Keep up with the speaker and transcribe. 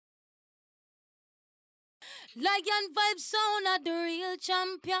Lion vibe sound are the real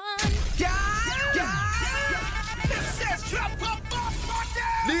champion.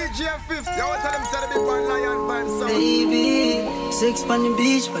 DJ 50, I want to tell them say the big one Lion vibe sound. Baby, sex on the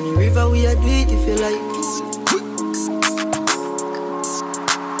beach, on the river we a do it if you like.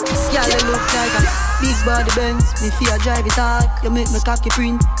 Girl, you look like a big body Benz. Me fear drive it hard. You make me cocky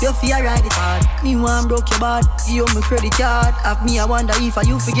print. You fear ride it hard. Me want broke your bad. You owe me credit card. Have me I wonder if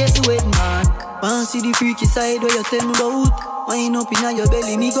you forget the wedding man. Want see the freaky side where you tell me about. Wind up inna your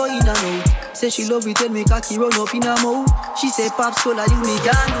belly, me go in and out. Say she love it when me cocky run up in her mouth. She say Pops cola you me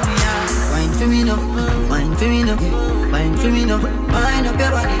can't do me hard. Wine for me now, wine for me now, wine for me now. Wine up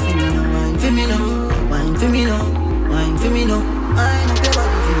your body for me now, wine for me now, wine for me now, wine for me now. Wine up your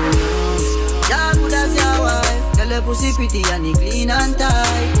body for me now. Yeah, good as your wife. Tell her pussy pretty and it clean and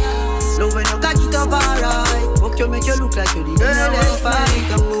tight. Love when you cock it up alright. Fuck you make you look like you the girl. Let's make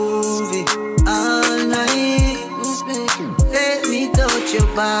a movie all night. Let me touch your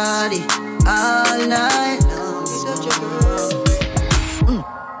body all night. Let me touch your girl.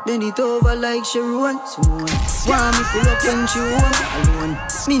 Bend it over like Sharon. Want me pull up when she want alone.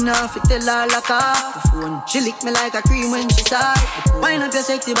 Me nah fit tell her like off the phone. She lick me like a cream when she side. Wind up your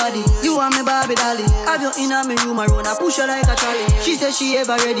sexy body. You want me Barbie dolly. Have you in a me room around. I push her like a trolley. She says she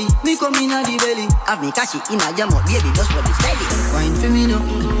ever ready. Me come in a the belly. Have me catch it in a jam up, baby. Just hold it steady. Wine for me now.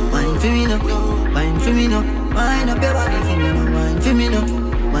 Wine for me now. Wine for me now. Wine up your body for me now. Wine for me now.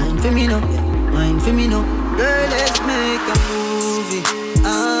 Wine for me now. Wine for me now. Girl, let's make a movie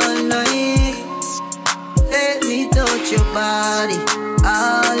all night. Let me touch your body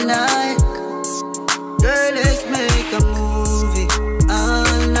all night. Girl, let's make a movie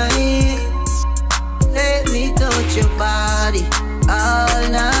all night. Let me touch your body all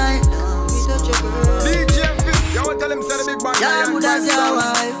night. Let me touch your girl. DJ 50, I want to tell them say the big one Yeah, Lion good as vibe your sound.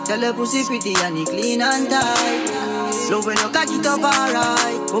 wife. Tell her pussy pretty and it clean and tight. Love when you cock it up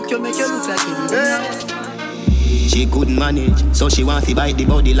alright. Hope you make you look like you girl. She couldn't manage, so she want to bite the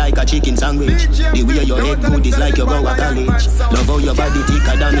body like a chicken sandwich. The way your head good is like you go to college. Love how your body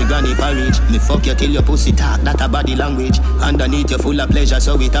thicker than me granny porridge. Me fuck you till your pussy talk, that a body language. Underneath you full of pleasure,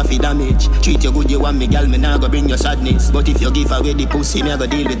 so it a fi damage. Treat you good, you want me, girl, me nah go bring you sadness. But if you give away the pussy, me a go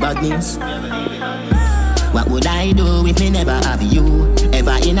deal with badness. What would I do if me never have you?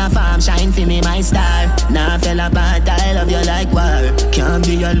 Ever in a farm, shine for me, my star. Nah, fell apart, I love you like war. Can't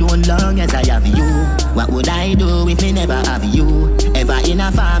be alone long as I have you. What would I do if me never have you? Ever in a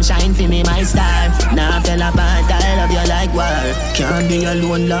farm, shine for me, my star. Nah, fell apart, I love you like war. Can't be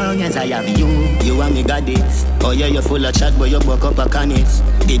alone long as I have you. You and me got this. Oh yeah, you full of chat, but you buck up a canis.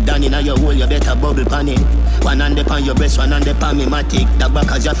 Deep down in your hole, you better bubble pan it. One hand upon your breast, one hand upon me matic. That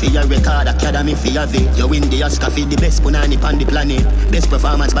back as you feel your record, academy for your vid. You win the Oscar for the best punani on the planet. Best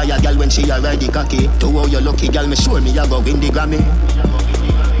performance by a girl when she already cocky. To how you lucky girl, me sure me you go win the Grammy.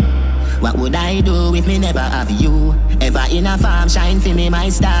 What would I do if me never have you? Ever in a farm, shine for me, my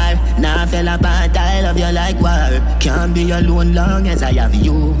star. Nah, fell apart, I love you like war. Can't be alone long as I have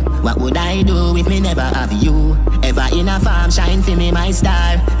you. What would I do if me never have you? Ever in a farm, shine for me, my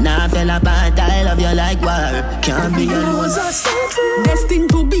star. Nah, fell apart, I love you like war. Can't be alone.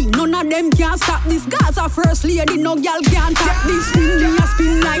 Destined to be, none of them can stop this. Gaza first lady, no girl can tap this. Spin me a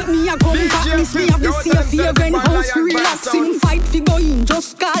spin like me a come back. This me have the safe haven house for relaxing. Fight fi go in,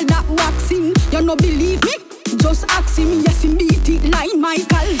 just call that waxing. You no believe me? Just ask him, yes him beat it like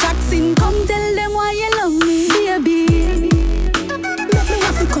Michael Jackson. Come tell them why you love me, baby. Let me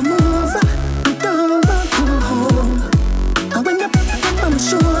have to come over, don't go home. And when you put up on my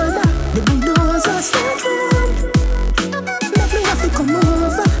shoulder, the bulldozer start run. Let me have to come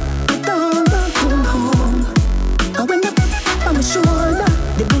over, don't go home. And when you put up on my shoulder,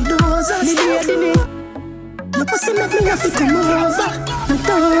 the bulldozer start run. Your pussy make me have to come over,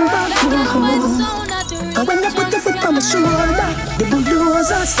 don't go home. And when you put your foot on my shoulder, the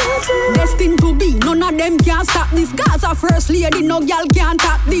bulldozer start run. Destined to be, none of them can stop this. Gaza first lady, no girl can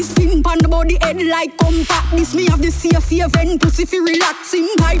tap this. Spin pan the body head like compact. This me have the safe haven, pussy fi relaxing.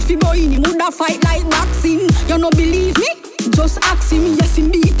 Fight fi go in, him woulda fight like boxing. You no believe me? Just ask him, yes him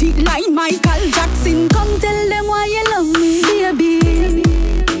beat it like Michael Jackson. Come tell them why you love me, baby.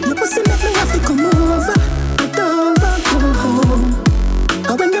 Your pussy make me have to come over, don't go home.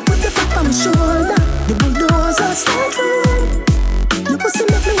 And when you put your foot on my shoulder, the bulldozer start run. Your pussy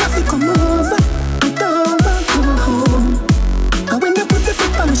make me have to come over, don't go home. And when you put your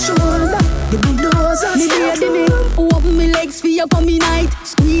foot on my shoulder, the bulldozer start run. Open me legs for you coming night.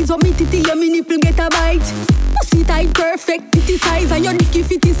 Squeeze up me titty, your me nipple get a bite. Pussy tight, perfect, titty size. And your dicky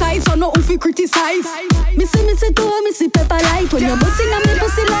fitty size, so no fi criticize. Me see too, me see pepper light. When you're busting on me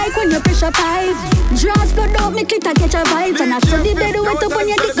pussy like when you pressure mash a pipe. Draws flood out, me clit a catch a vibe. And I saw the bed wet up on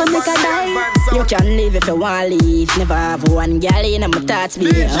your dick and make a dive. You can live if you want leave. Never have one gal in my thoughts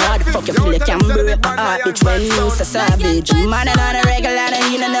be. How the fuck you feel you can break my heart? Bitch when you so savage. Man and on a regular and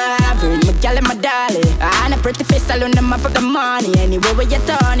he no average. My gal and my dolly. And a pretty face alone them up for the money. Anyway where you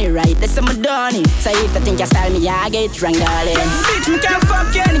turn it right, that's how me done it. So if you think you style me, I get wrong darling. Bitch me can't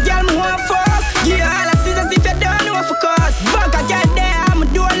fuck any gal me want fuck. Yeah all I see is if you don't know for cause. Fuck I get there, I'ma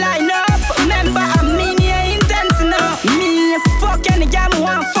do a line up. Remember I'm mean, yeah intense enough. Me fuck any gal me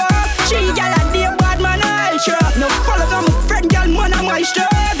want fuck. She gal a day bad man I sure. No follow on my friend gal man I'm my sure.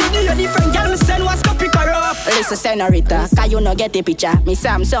 You're different gal me send what's copy corrupt. Listen senorita, cause you no get the picture. Me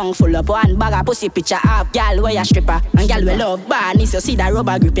Samsung full up one bag of pussy picture. Half gal where you stripper and gal we love badness. You see that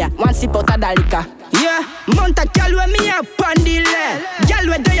rubber grip ya, one sip out of the liquor. Yeah, mount a gal where me up on the lane. Gal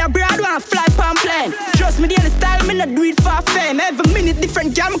where do your broad one fly pan plane. Trust me the style me not do it for fame. Every minute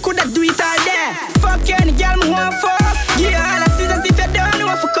different gal me coulda do it all day. Fuck any gal me want fuck. Yeah, all I see is if you don't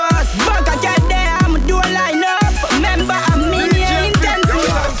know for cause. Bug I get there, I'ma do a line up. Remember I'm mean, yeah, intense.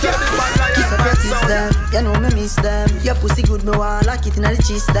 Kiss up your kiss them, you know me miss them. Your pussy good, me want lock it in the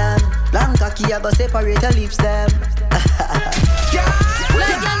cheese them. Long cocky, I go separate your lips them.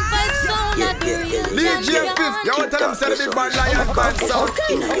 DJ Fifth, you want tell them say the big bad lion band sound.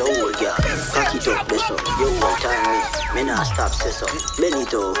 Inna your old girl, cock it up, this up. You want time me nah stop, say so. Bend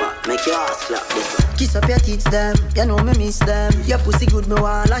it over, make your ass clap, this up. Kiss up your tits them, you know me miss them. Your pussy good, me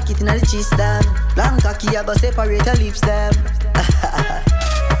want lock it in the cheese them. Long cocky, I go separate your lips them.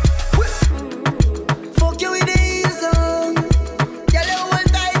 Fuck you with the heels on. Girl, you hold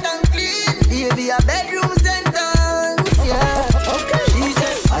tight and clean. Baby, a bedroom sentence, yeah. Okay. She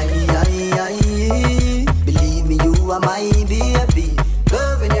said, I. Believe me, you are my baby.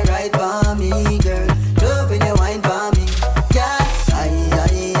 Love when you ride for me, girl. Love when you wine for me, yeah. I.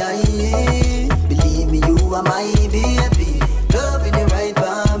 Believe me, you are my baby. Love when you ride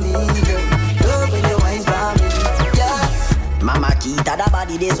for me, girl. Love when you wine for me, yeah. Mama Kita, the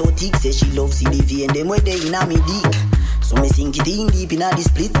body they so thick. Say she love see the vein, them way they inna me dick. So me sink it in deep inna the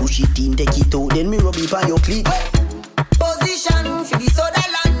split. Push it in, take it out, then me rub it on your clit. Position for the soda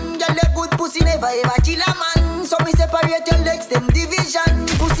land. Girl, the good pussy never ever kill a man. So me separate your legs, them division.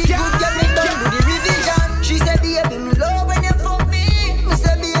 Pussy good, girl, me done do the revision. She said, baby, me love when you fuck me. Me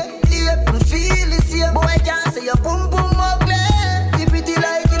say, baby, me feel the same. Boy, can't say your boom boom ugly. You pretty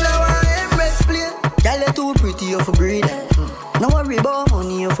like you know I am play. Girl, you too pretty, you for breed. No worry about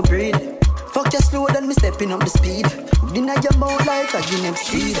money, you for breed. Fuck you slow, then me stepping up the speed. Dinner your mouth like a guinea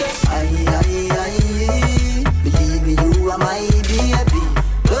seed. I. Believe me, you are my baby.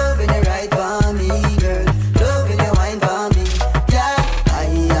 Love when you ride for me, girl. Love when you wine for me, yeah. I.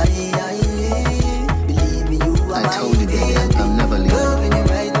 Believe me, you are my baby. I'm never leaving. Love when you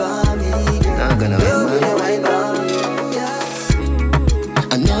ride for me, girl. Not gonna Love when lie. you wine for me,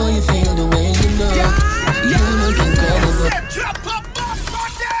 yeah. I know you feel the way you look. You look incredible.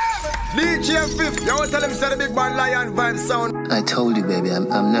 DJ Fifth, you want tell them say the big bad lion vibe sound. I told you, baby,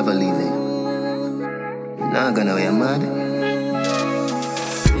 I'm never leaving. Not gonna be mad.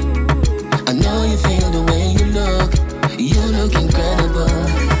 I know you feel the way you look. You look incredible.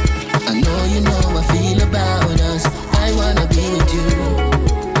 I know how I feel about us. I wanna be with you.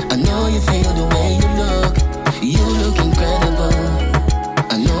 I know you feel the way you look. You look incredible.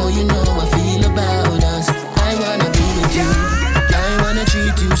 I know how I feel about us. I wanna be with you. I wanna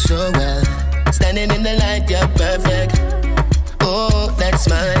treat you so well. Standing in the light, you're perfect. Oh, that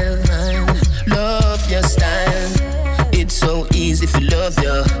smile, love your style. It's so easy if you love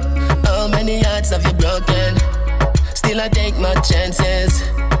you. How many hearts have you broken? Still I take my chances,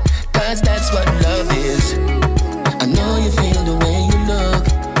 cause that's what love is. I know you feel the way you look.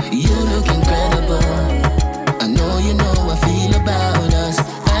 You look incredible. I know how I feel about us.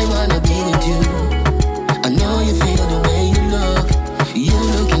 I wanna be with you. I know you feel the way you look. You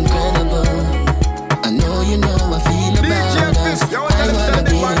look incredible. I know how I feel about us. I wanna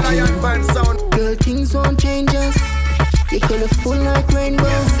be with you. Girl, things won't change us. You're colorful like rainbow.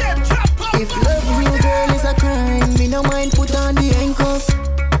 If loving you, girl, is a crime, me no mind put on the handcuff.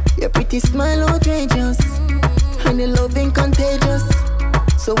 Your pretty smile outrageous, and your loving contagious.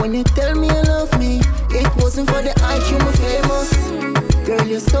 So when you tell me you love me, it wasn't for the hype, you me famous. Girl,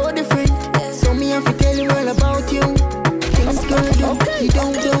 you're so different, so me have to tell you all about you. Things girl do, you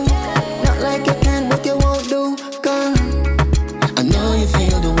don't do. Not like you can, but you won't do. Girl, I know you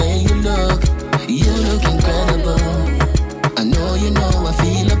feel the way you look. You look incredible. I know how I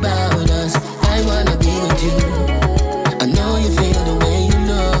feel about us. I wanna be with you. I know you feel the way you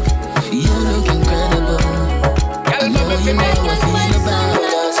look. You look incredible. I know how I feel about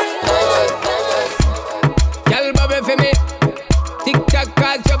us.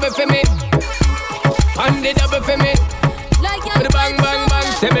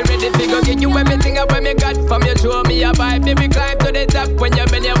 got from you, show me a vibe. Baby, climb to the top when you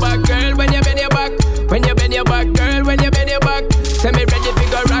bend your back, girl. When you bend your back, when you bend your back, girl. When you bend your back, say me ready to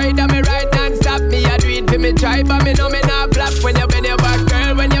go ride, and me ride non-stop. Me a do it for me try, but me know me not flop. When you bend your back,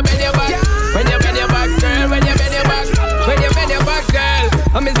 girl. When you bend your back, when you bend your back, girl. When you bend your back, when you bend your back, girl.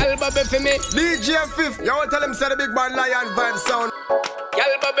 I'm his bubble for me. DJ Fifth, you want tell him say the big band lion vibe sound.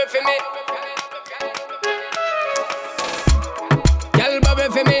 Y'all bubble for me. Y'all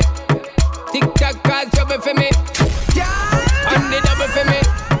bubble for me. Tick tock, cause trouble for me. And the double for me.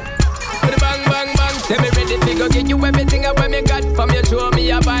 With the bang, bang, bang. Say me ready to go get you everything I want me got from you. Show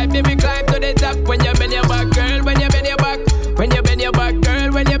me a vibe. Baby, climb to the top when you bend your back, girl. When you bend your back, when you bend your back,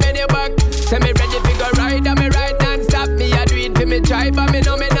 girl. When you bend your back. Say me ready to go ride, and me ride non-stop. Me a do it for me try, but me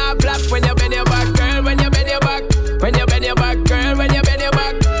know me not flop. When you bend your back, girl. When you bend your back, when you bend your back, girl. When you bend your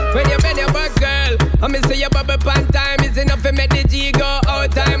back, when you bend your back, girl. I me see you bubble pan time is enough for me the G go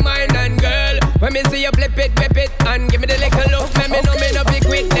out time mine and girl. When me see you flip it, and give me the little look, let me know me no be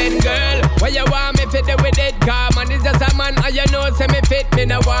quick then, girl. When you want me fit it with it, car man is just a man, and you know say me fit, me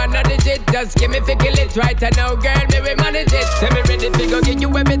no want no digit. Just give me fickle it right and now, girl, me we manage it. Say me ready to go give you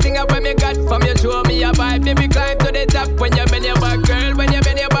everything I want me got from you, show me a vibe, baby climb to the top. When you bend your back, girl, when you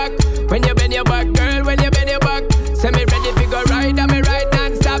bend your back, when you bend your back, girl, when you bend your back. Say me ready to go ride, and me ride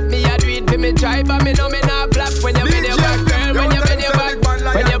non-stop. Me a do it for me try, but me know me not flop. When you bend your back, girl, when you bend your back,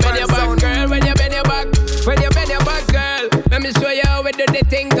 when you bend your back, girl, when you bend your back, when you bend your back, girl. Let me show you how we do the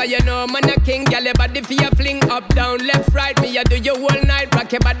thing, cause you know man a king. Girl, your body for your fling up, down, left, right. Me a do you all night,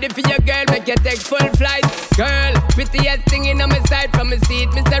 rock your body for your girl, make you take full flight. Girl, prettiest thing in on my side, from my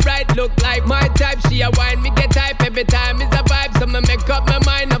seat, me say right, look like my type. She a wine, me get hype every time, it's a vibe. So me make up my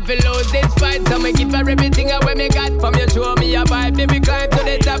mind, I feel lose this fight. So me give her everything I want me got from you, show me a vibe. Baby, climb to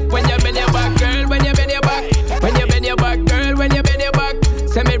the top when you bend your back, girl, when you bend your back, when you bend your back, girl, when you bend your back.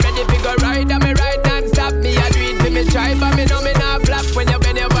 Say me ready to go ride, and me ride non-stop. Me a do it for me try, but me know me not flop. When you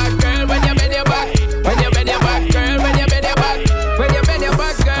bend your back, girl, when you bend your back, when you bend your back, girl, when you bend your back, when you bend your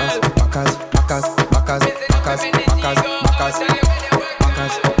back, girl. Backers, backers, backers, backers, backers, backers,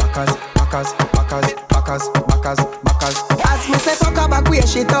 backers, backers, backers, backers, backers. As me say fuck her back where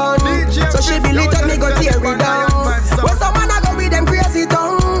she done, so she be lit up me go tear it down. When someone a go with them crazy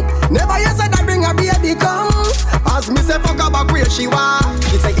tongue, never you said that bring a baby come. As me say fuck her back where she want,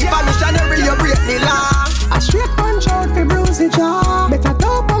 she say if a missionary you break the law. A straight punch out fi bruise the jaw. Better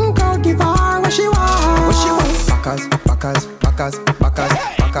top punk out give her what she want. What she want? Backers, backers, backers, backers,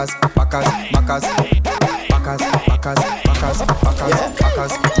 backers, backers, backers, backers, backers, backers, backers,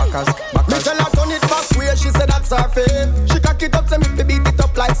 backers, backers. Me tell her turn it back where she said that's her fave. She cock it up, say me fi beat it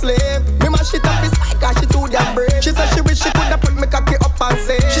up like slave. Me mash it up, it's like cause she too damn brave. She said she wish she coulda put me cocky up and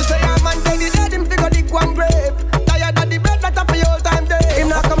say. She say her man tell the dead him fi go dig one grave. Tired of the bread that a for your time day. Him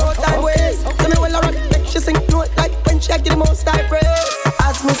not come out time ways. Tell me well alright, make she sing note like when she get the most high praise.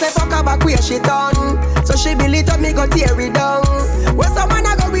 As me say fuck her back where she done, so she be lit up me go tear it down. When someone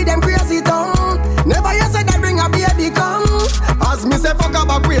a go with them crazy tongue, never you said that bring a baby come. As me say fuck her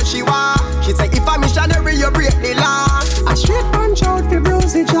back where she want, she say if a missionary you break the law. A straight punch out fi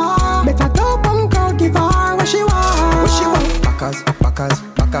bruise the jaw. Better top punk out give her what she want. What she want? Backers, backers,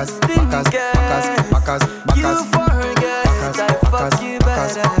 backers, backers, backers, backers, backers. You forget, I fuck you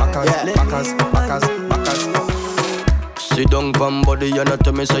better. Backers, backers, backers. Sit down, pam body, you not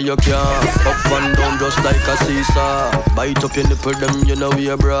tell me say you can't. Up and down just like a seesaw. Bite up your nipple, them you know we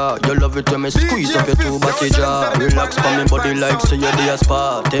a bra. You love it when me squeeze up your two body jaw. Relax pa me body like say you're the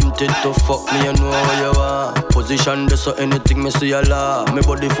spa. Tempted to fuck me, you know how you are. Position this so anything me see a law. Me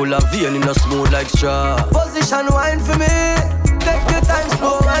body full of vein in a smooth like straw. Position wine for me, take your time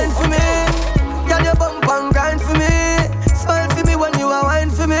slow wine for me. Get your bump and grind for me. Smile for me when you are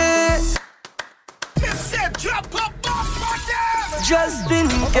wine for me. Just in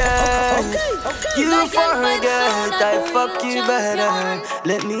case you forget, I fuck you better.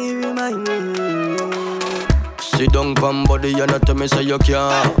 Let me remind you. Sit down, pam body, you not tell me say you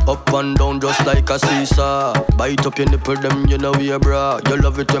can't. Up and down just like a seesaw. Bite up your nipple, them you know we a bra. You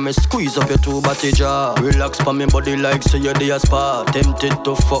love it when me squeeze up your two body jaw. Relax pa me body like say you're the spa. Tempted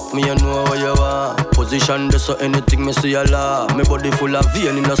to fuck me, you know how you are. Position this so anything me see a law. Me body full of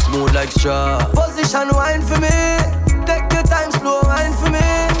vein in a smooth like straw. Position wine for me, take your time slow wine for me.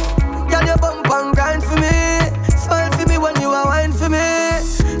 Get your bump and grind for me. Smile for me when you are wine for me.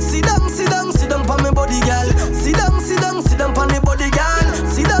 Sit down, sit down, sit down pon me body, girl. Sit down, sit down, sit down pon the body, girl.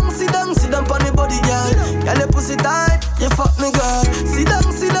 Sit down, sit down, sit down pon the body, girl. Girl, your pussy tight, you fuck me, girl. Sit down,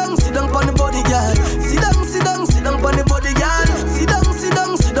 sit down, sit down pon the body, girl. Sit down, sit down, sit down pon the body, girl. Sit down, sit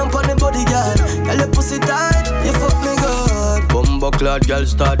down, sit down pon the body, girl. Girl, your pussy tight, you fuck me, girl. Bumbo clad girl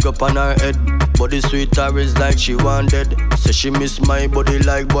start up on her head. body sweet her is like she wanted. Say she miss my body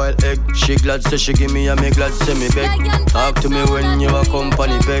like boiled egg. She glad say she give me and me glad say me beg. Talk to me when you a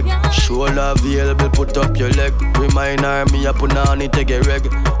company beg. Shoulder available, put up your leg. Remind her me a put on it take a reg.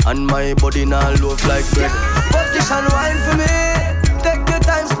 And my body now loaf like bread. Position wine for me. Take your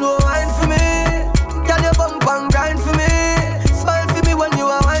time, slow wine for me. Can you bump and grind for me? Smile for me when you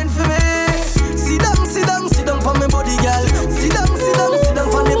are wine for me. Sit down for me body, girl. Sit down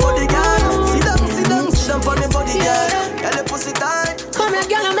for me body, girl. Sit down for me body, girl. Girl, your pussy tight. Come here,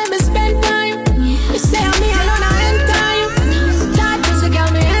 girl, and make me spend time. You say I'm me alone, I enter you. That pussy, girl,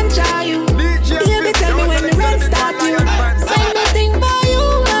 me enjoy you. Baby, tell me when the rent start you. Say nothing about you,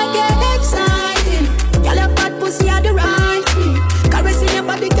 I get excited. Girl, your fat pussy are the right thing. Caressing your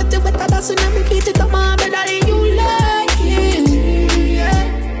body, get it wetter, that's when I repeat it up, my better than you like it.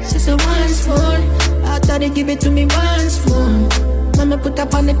 Yeah. She said once more. After they give it to me once more. Mama put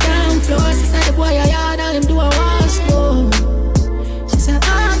up on the ground floor. She said the boy I yard and him do a once more. She said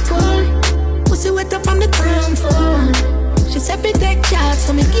hardcore. Pussy wet up on the ground floor. She said we take shots,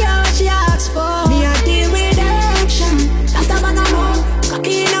 so me give her what she asked for. Me a deal with action. That's a bag of more.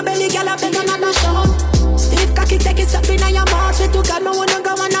 Cocky in a belly, girl I beg another show. Stiff cocky take it up in your mouth. Say to God, me wanna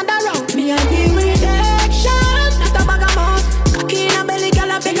go another round. Me a deal with action. That's a bag of more. Cocky in a belly,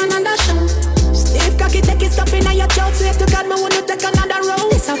 girl I beg another show. If cocky take it up in your chest, swear to God, me wanna take another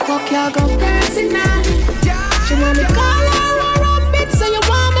round. This a fuck you go personal. She want me call her a bit, so you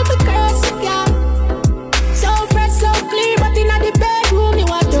want me to curse it, girl. So fresh, so clean, but in the bedroom you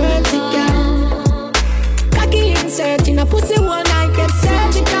want dirty, girl. Cocky insert in a pussy one night, get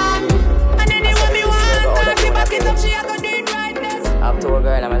surgical. And anyway me want, turn me back it up, she a go do it right this. I've told a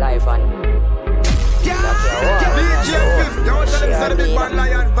girl in my life and DJ Refix, you want to tell them say the big bad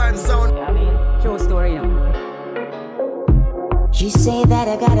lion van sound. true story, you know. She say that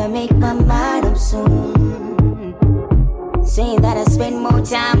I gotta make my mind up soon. Saying that I spend more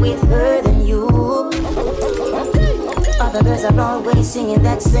time with her than you. Other girls are always singing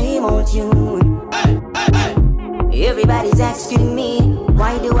that same old tune. Everybody's asking me,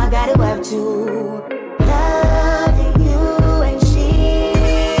 why do I gotta have two? Loving you and she.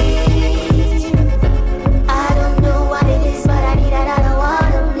 I don't know what it is, but I need another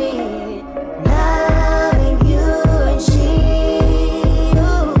one of me. Loving you and she.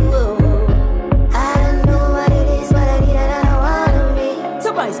 Ooh. I don't know what it is, but I need another one of me.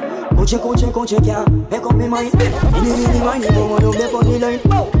 Surprise! Coche, can't make up me mind. Ini money, mama love the funny line.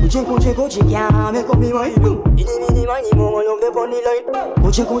 Coche, can't make up me mind. Ini money, mama love the funny line.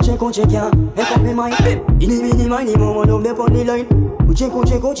 Coche, can't make up me mind. Ini money, mama love the funny line. Coche,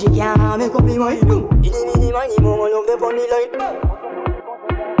 can't make up me mind. Ini money, mama love the funny line.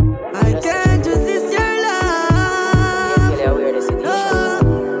 I can't resist your love. No.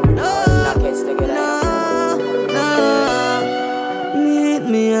 Meet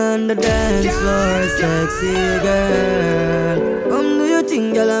me on the dance floor, sexy girl. Come do your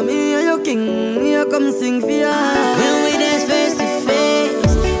thing, girl, I'm here, your king. Here come sing for ya. When we dance face to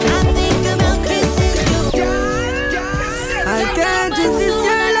face, I think about kissing you. I can't resist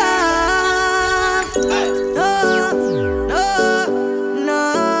your love. No.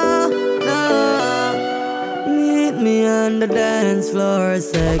 Meet me on the dance floor,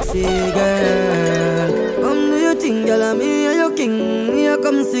 sexy girl. Come do your thing, girl, I'm here, your king. Here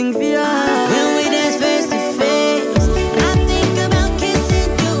come sing for ya. When we dance face to face, I think about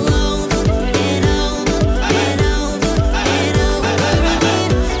kissing you over and over and over and over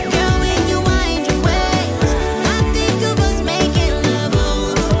again. Girl, when you wind your waist, I think of us making love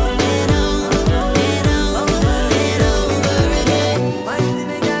over and over and over and over again. Wind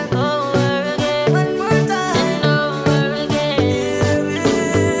it again, over again, one more time, over again.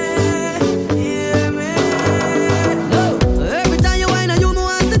 Hear me. Every time you whine, you know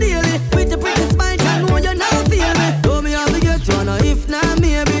what's the deal. Pretty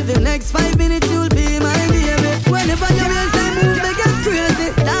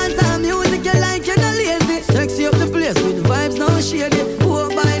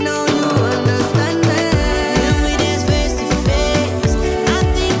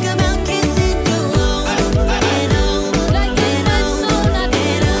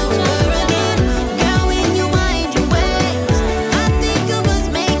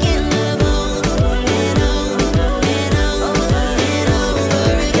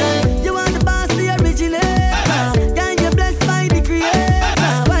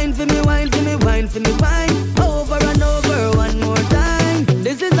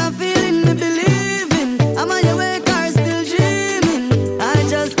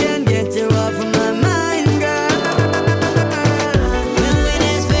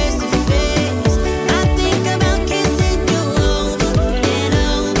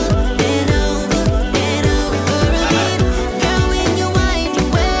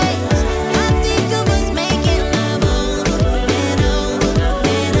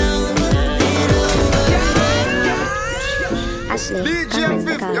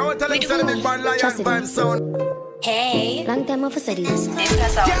Hey, long time off for studies. Want me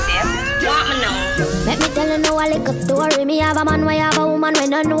know? Let me tell you now a little story. Me have a man, why have a woman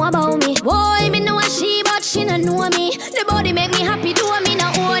when don't know about me. Boy, me know a she, but she don't know me. The body make me happy, do me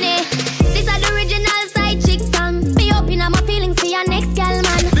not own it. This is the original side chick song. Me open up my feelings for your next gal,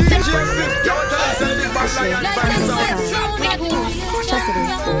 man.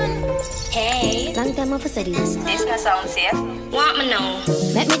 Hey, long time off for studies. This not sound safe. Want me know?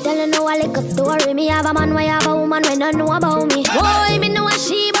 Let me tell you now a little story. Me have a man, why have a woman when don't know about me. Boy, me know a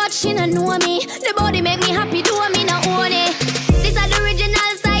she, but she don't know me. The body make me happy, do me not own it. This is the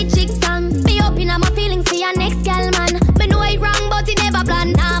original side chick song. Me open up my feelings for your next gal, man. Me know it wrong, but it never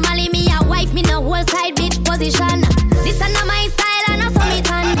plan. Normally me a wife, me no whole side bitch position. This is not my style and I saw me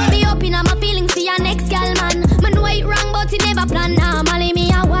tan. Me open up my feelings for your next gal, man. Me know it wrong, but it never plan. Normally me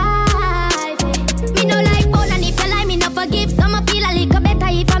a wife. Me no like bone, and if you lie, me no forgive. So me feel a little better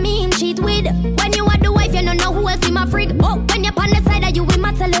if I me him cheat with. When you are the wife, you don't know who else in my frig. Oh, when you're on the side of you, we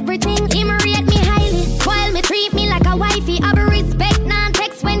matter everything. Him rate me highly, spoil me, treat me like a wifey. I be respect, non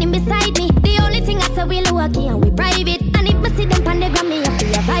text when him beside me. The only thing I say we lucky and we private. And if me see them pan the gram, me have to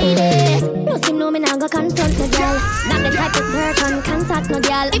avoid it. No seem no me nah go confront no girl. Not the type of search and contact no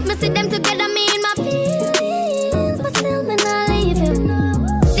girl. If me see them together, me in my feelings, but still me nah leave him.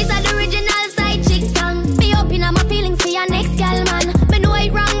 This is the original side chick song. Me open up my feelings for your next gal, man. Me know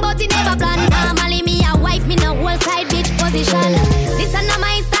it wrong, but it never plan. Normally me a wife, me no whole side bitch position. This is not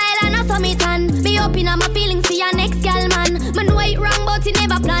my style and I saw me tan. Me open up my feelings for your next gal, man. Me know it wrong, but it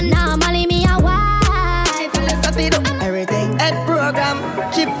never plan. Normally me a wife. Philosophy do everything. Head program,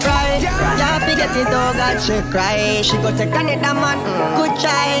 chip fry. Yeah, forget it, oh God, she cry. She go take another man, good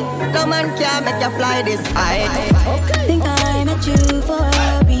try. No man can make you fly this high. Think I met you for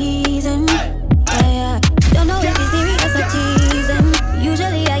a reason. Yeah, don't know if it's serious or teasing.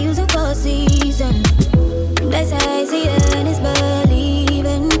 Usually I use it for a season. They say seeing is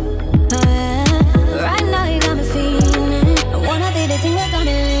believing. Right now you got me feeling. One of the things that got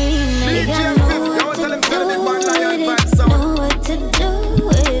me leaning. You gotta know what to do with it. Know what to do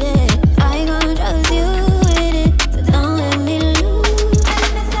with it. I gon' trust you with it. So don't let me lose.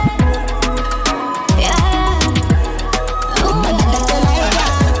 Yeah. Oh,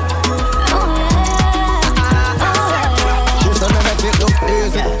 She said me make it look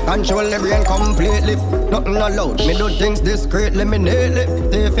easy. Control the brain completely. Nothing allowed. Me do things discreetly, me neatly.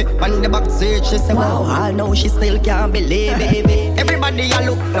 Take it on the back seat. She said, wow, I know she still can't believe it. Everybody a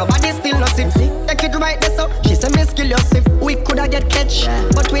look, nobody still no sip. Take it right there so. She said me skill your sip. We coulda get catch,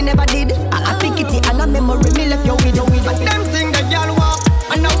 but we never did. I pick it and a memory me left you with. But them thing the girl walk.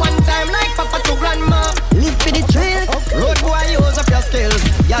 And now one time like papa to grandma. Live for the trails. Road boy use up your skills.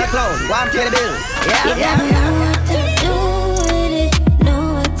 Y'all clown, go and pay the bills. Yeah. Know what to do with it. Know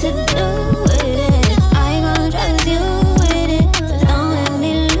what to do with it. I gon' trust you with it. So don't let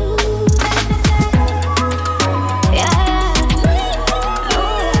me lose. Yeah.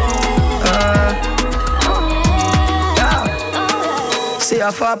 See a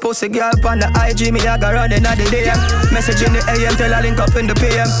far pussy girl on the IG, me I go running at the DM. Message in the AM, tell her link up in the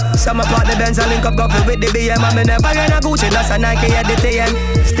PM. Some apart the Benz, I link up coffee with the BM. And me never gonna Gucci, that's a Nike at the TM.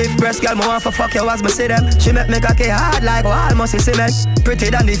 Stiff breast girl, me want for fuck you as me see them. She make me cocky hard like almost a cement. Pretty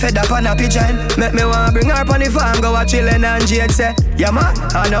than the fed up on a pigeon. Make me want bring her on the farm, go a chillin' and Jade say, yeah man,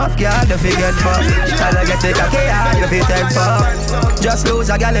 enough girl, the figure fuck. Tell her get the cocky hard, you fit take fuck. Just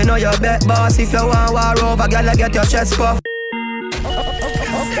lose a girl, you know your bet boss. If you want war over, girl, get your chest puff.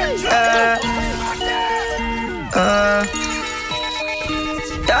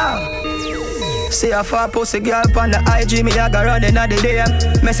 Yeah. See a far pussy girl on the IG, me I go running at the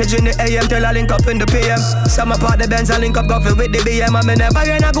DM. Message in the AM, tell her link up in the PM. Some apart the Benz, I link up coffee with the BM. And me never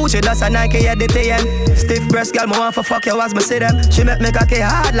gonna Gucci, that's a Nike at the TN. Stiff breast girl, me want for fuck you as me see them. She make me cocky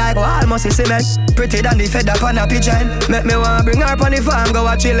hard like almost a cement. Pretty than the fed up on a pigeon. Make me want bring her on the farm, go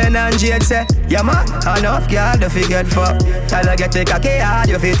a chillin' and Jade say, yeah man, enough girl, the figure fuck. Tell her get the cocky hard,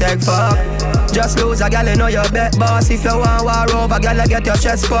 you fit take fuck. Just lose a girl, you know your bet boss. If you want war over, girl, get your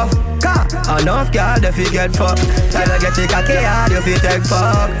chest puff. Car, enough girl, the figure fuck. Tell her get the cocky hard, you fit take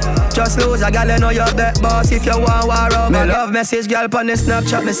fuck. Just lose a girl, you know your bet boss. If you want war over. Me love message girl on the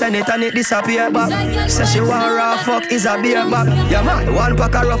Snapchat, me send it and it disappear back. Say she want raw fuck, is a beer back. Yeah man, one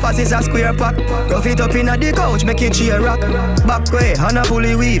pack of rough as is a square pack. Rough it up in a the couch, make it cheer rock. Back way, and a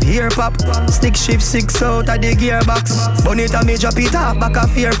fully weave, here pop. Stick shift 6 out of the gearbox. Bun it and me drop it off, back a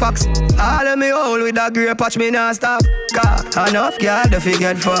fear fox. All of me hole with a grey patch, me nah stop. Car, enough girl, the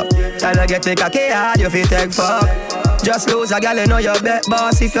figure fuck. Tell her get the cocky hard, you fit take fuck. Just lose a girl, you know your bet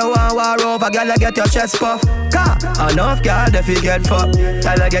boss. If you want war over, girl, get your chest puff. Car, enough girl, they fi get fucked.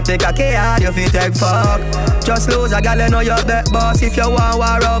 Tell her get the cocky hard, you fi take fuck. Just lose a girl, you know your bet boss. If you want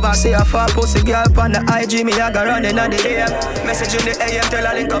war over, see a fat pussy girl on the IG, me I go running on the AM. Message in the AM, tell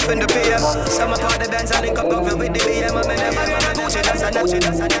her link up in the PM. Some of the bands, I link up over with the BM. I'm never gonna go, she that's a nut, she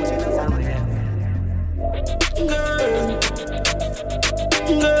that's a nut.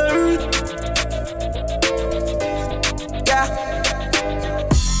 Girl, yeah.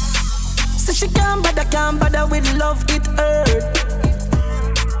 So she can't bother with love, it hurt.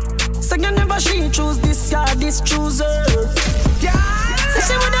 So you never she choose this guy, this chooser. Yeah. So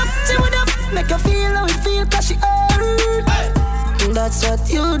she would have make her feel how it feel, cause she hurt. That's what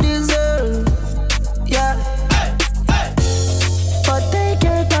you deserve. Yeah. But take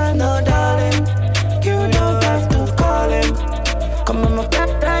your time, no darling. You don't have to call him. Come on, my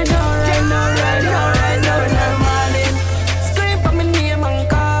right now, right now, right now, right now, in the morning. Scream for my name and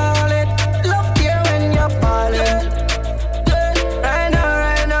call it. Love here when you're falling. Yeah. Right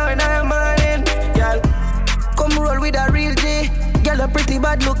now, in the morning. Girl, come roll with a real G. Girl, a pretty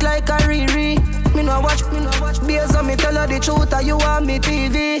bad look like a Riri. Me no watch, beers on me, tell her the truth, or you want me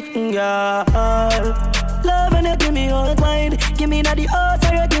TV. Yeah. Love and you give me all wine. Give me na the house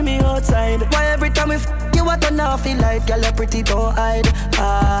or you give me outside. Why every time we you want to now feel like girl you pretty don't hide.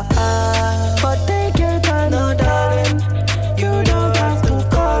 But take your time, no darling. You don't have to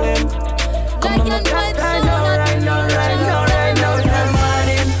call him. Come on, right now, in the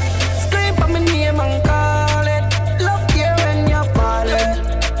morning. Scream for my name and call it. Love here when you're falling.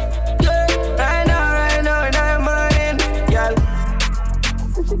 Yeah, right now, in the morning, girl.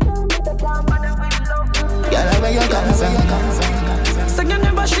 Girl, where you come from? So you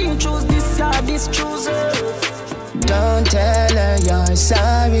never she choose this guy, this chooser. Don't tell her you're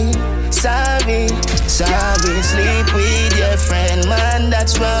sorry. Sleep with your friend, man,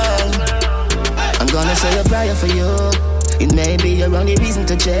 that's wrong. I'm gonna say a prayer for you. It may be your only reason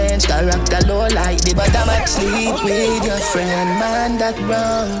to change. Character low like the bottom. Sleep with your friend, man, that's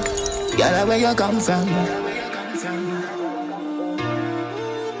wrong. Girl, where you come from?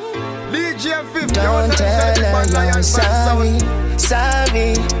 Don't tell her you're sorry.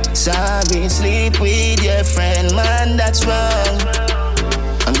 Sleep with your friend, man, that's wrong.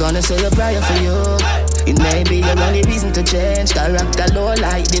 I'm gonna say a prayer for you. It may be your only reason to change. Character low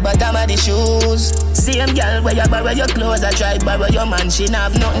like the bottom of the shoes. Same girl where you borrow your clothes, I try borrow your man, she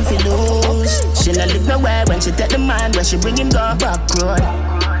not have nothing to lose. She not live nowhere when she take the man, when she bring him go back road.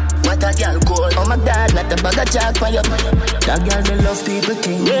 What a girl cold, oh my God, not a bag of jack for you. That girl they love people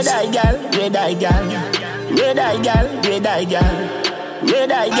things. Red eye girl.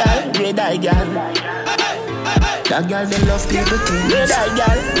 That girl they love people things. Red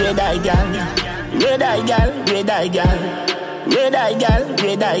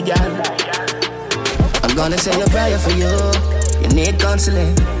eye girl. I'm gonna say a prayer for you. You need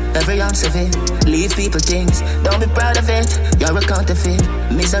counseling, every ounce of it. Leave people things, don't be proud of it. You're a counterfeit,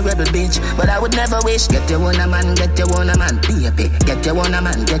 miserable bitch. But I would never wish. Get your own a man, baby. Get your own a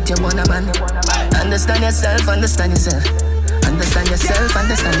man. Understand yourself. Understand yourself.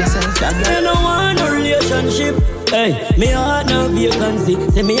 I don't want no relationship. Hey, me heart no vacancy.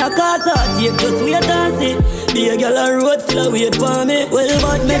 Say me a cause heartache, just wait and see. Be a girl a road still a wait for me. Well,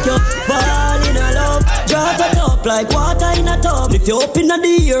 but make you fall in a love. Drop it up like water in a tub. If you up in the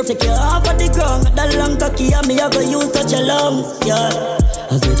air, take you off of the ground. That long cocky and me a go use touch your lungs, yeah.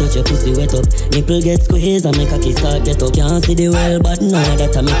 As we touch your pussy wet up, nipple get squeezed and make a kiss start get up. Can't see the well, but now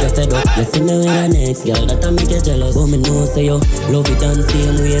that I make you fed up. You see me with the next girl, that I make you jealous. But me know say you love it and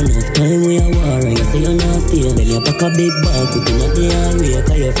same way. Enough time we a war and you say you not stay. Then you pack a big bag, put in at the hallway.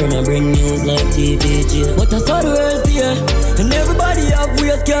 Cause your friend a bring news like TVG. But I saw the world's there, and everybody have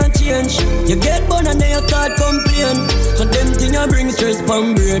ways can't change. You get born and then you start complain. And them thing you bring stress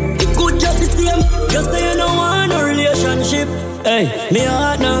from brain. It could just be same. You say you don't want no relationship. Hey, me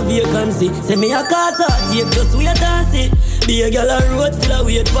heart no vacancy. Say me a cause heartache, just wait and see. Be a girl a road still a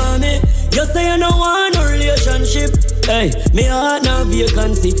wait for me. You say you don't want no relationship. Hey, me heart no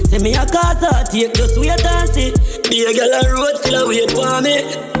vacancy. Say me a cause heartache, just wait and see. Be a girl a road still a wait for me.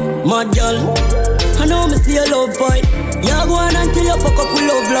 Mad girl, I know me see a love fight. You go on until you fuck up with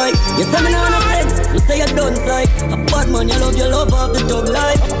love life. You say me no no sex, you say you done sight. A bad man, you love your love off the dog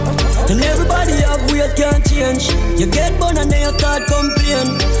life. And everybody have ways can't change. You get born and then you start complain.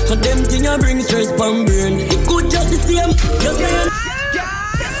 And them thing you bring stress from brain. It could just the same. You say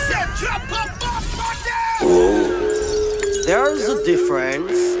there's a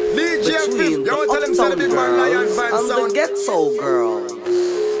difference between the uptown girls and the ghetto girls.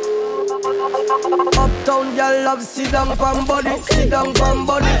 Uptown girl love sit down pam body, sit down pam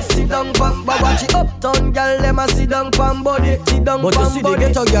body, sit down pam. But watch it uptown girl them a sit down pam body, sit down pam body. But you see the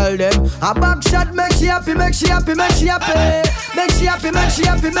ghetto girl them a back shot make she happy, make she happy, make she happy, make she happy, make she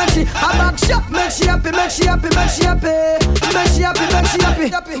happy, make she a back shot make she happy, make she happy, make she happy, make she happy, make she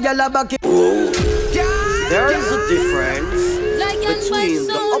happy. Girl a back it. There is a difference between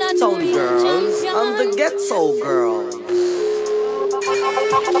the uptown girls and the ghetto girls.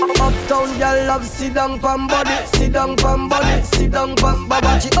 Uptown girl love sit down pam body, sit down pam body, sit down pam. But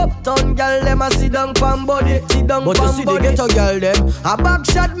watch it uptown girl them a sit down pam body, sit down pam body. But you see the ghetto girl them a back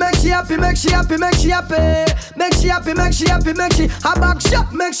shot make she happy, make she happy, make she happy, make she happy, make she happy, make she a back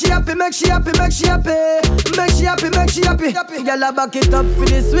shot make she happy, make she happy, make she happy, make she happy, make she happy. Girl a back it up for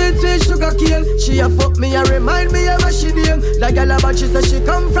the sweet sweet sugar cane. She a fuck me and remind me of what she did. That girl a back she say she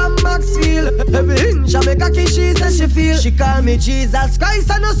come from Maxfield. Every inch I make a kiss she say she feel. She call me Jesus Christ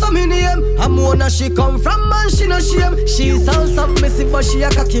and no some in name. I'm one she come from man she no shame. She sound some messy but she a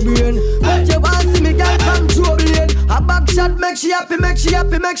cocky brain. But you want see me girl from trouble lane. A back shot make she happy, make she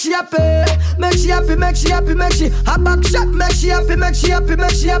happy, make she happy, make she happy, make she happy, make she a back shot make she happy, make she happy,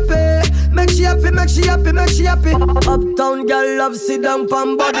 make she happy, make she happy, make she happy, make she happy. Uptown girl love sit down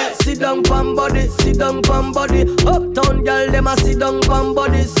pam body, sit down pam body, sit down pam body. Uptown girl them a sit down pam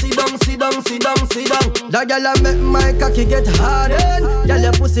body, sit down, sit down, sit down, sit down. That girl a make my cocky get hardened. Girl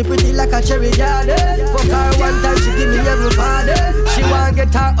your pussy pretty like a cherry garden. Fuck her one time she give me every pardon. She want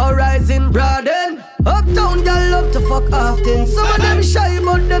get her horizon broaden. Uptown girl love to fuck often. Some of them shy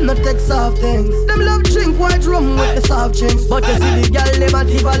but them not take soft things. Them love drink white rum with the soft drinks. But you see the girl them a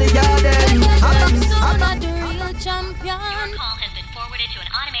Tivoli garden. Champion. Your call has been forwarded to an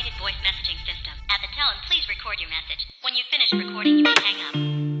automated voice messaging system. At the tone, please record your message. When you've finished recording, you may hang up.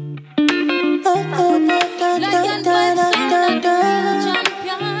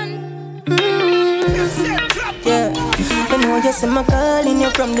 Yeah, I know you see my calling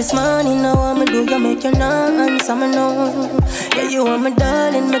you from this morning. Now I'ma do you make you not answer me no. Yeah, you are my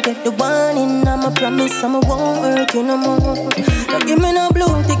darling, me get the warning. I'ma promise I'ma won't hurt you no more. Now give me no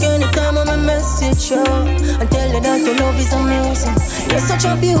blue tick anytime I'm a message you and tell you that your love is amazing. You're such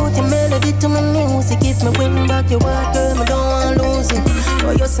a beauty melody to my music. If me win back your heart, girl, me don't want lose it.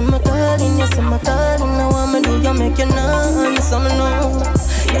 Oh, you see my calling, you see my calling. Now I'ma do you make you not answer me no.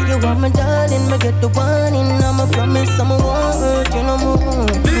 Yeah, you are my darling, me get the warning. I'ma promise I'ma won't hurt you no more.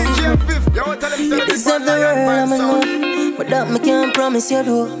 DJ Fifth, you want to tell them you deserve the world, I'm enough, but that me can't promise you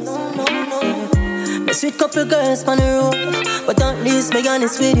do. Me sweet couple girls on the road, but at least me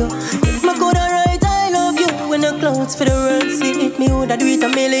honest with you. If me coulda write I love you in the clouds for the world see it, me woulda do it a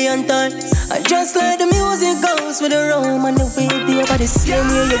million times. I just like the music goes with the rhyme and the way be about the same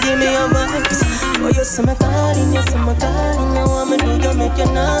way you give me your vibes. Oh, you see me calling, you see me calling. Now I'ma do you make you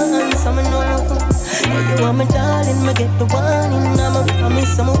not answer me no. Yeah, you are my darling, me get the warning. I'ma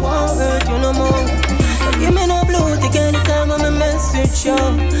promise I'ma won't hurt you no more. Don't give me no blue tick anytime I'm a message you.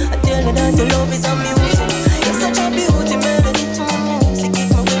 I tell you that your love is amusing. You're such a beauty melody to my music. If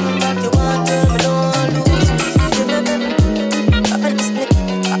me women back you want, girl, me don't want lose you. Honestly,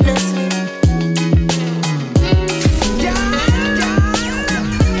 honestly.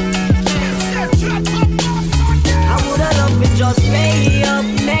 I woulda loved it just lay up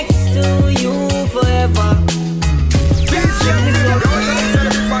next to you forever.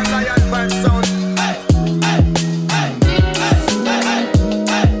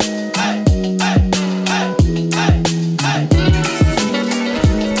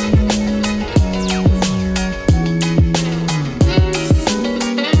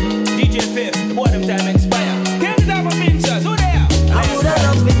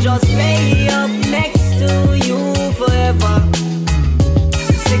 Just lay up next to you forever.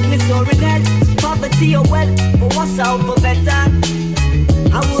 Sickness or death, poverty or wealth, for what's out for better.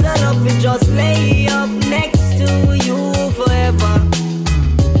 I woulda loved to just lay up next to you forever.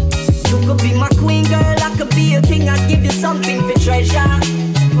 You could be my queen, girl, I could be a king. I'd give you something for treasure,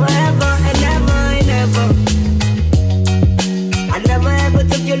 forever and ever and ever. I never ever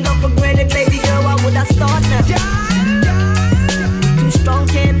took your love for granted, baby girl, I woulda started now. Strong,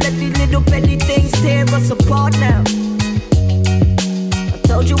 can't let these little petty things tear us apart now. I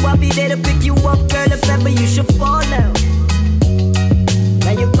told you I'll be there to pick you up, girl, if ever you should fall now.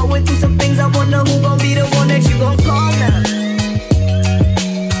 Now you're going through some things, I wonder who gon' be the one that you gon' call now.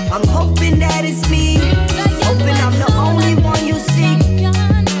 I'm hoping that it's me, hoping I'm the only one you see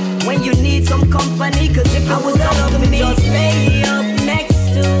when you need some company, cause if I was up to me, just lay up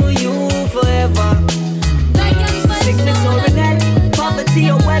next to you forever. Sickness or death, poverty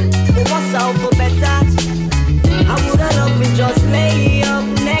or wealth, for what's out for better. I woulda loved to just lay up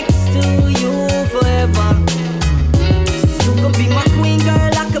next to you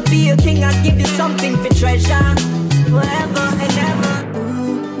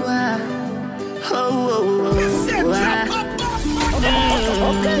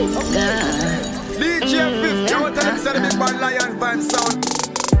lion vibe sound.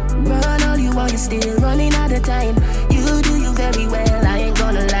 Run all you want, you still running out of time. You do you very well, I ain't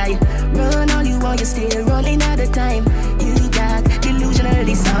gonna lie. Run all you want, you still running out of time. You got delusional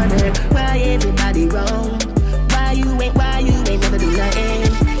disorder. Why everybody wrong? Why you ain't never do nothing?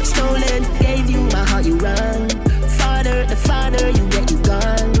 Stolen, gave you my heart, you run. The father, you get you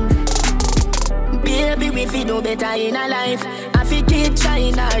gone. Baby, we feel no better in our life. I feel keep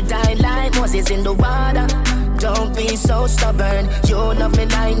trying our time like Moses in the water. Don't be so stubborn. You love me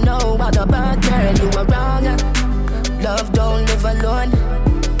like no other, but girl, you are wrong. Love don't live alone.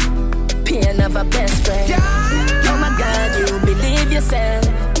 Pain of a best friend. Oh my God, you believe yourself.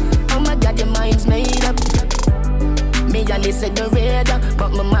 Oh my God, your mind's made up. Me a listen to radar,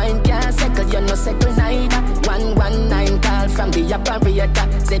 but my mind can't settle. You're no second neither. 119 call from the operator.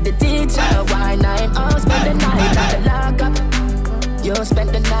 Said the teacher, why 9 hours spend the night at the lockup. You spend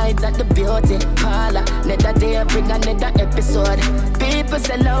the nights at the beauty parlor. Another day bring another episode. People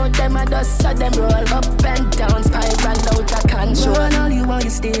sell out them and just saw them roll up and down, spiral out of control. Run all you want, you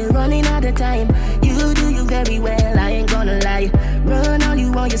still running out of time. You do you very well, I ain't gonna lie. Run all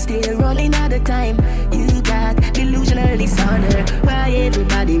you want, you still running out of time. You got delusional disorder. Why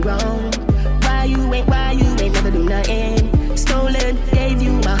everybody wrong? Why you ain't never do nothing? Stolen, gave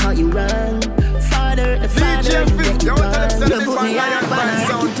you my heart, you run. The father, you get you gone. You put me up and I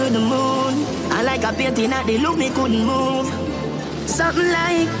rock you to the moon. I like a painting that they look me couldn't move. Something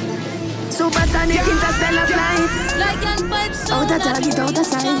like supersonic interstellar flight. Out of target, out of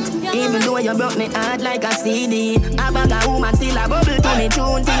sight. Even though you broke me heart like a CD, a bag of woman still a bubble to me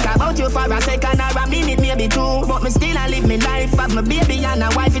tune. Think about you for a second or a minute, maybe two. But me still a live me life, have my baby and a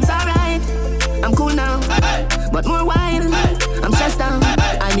wife, it's alright. I'm cool now, but more wild. I'm stressed out,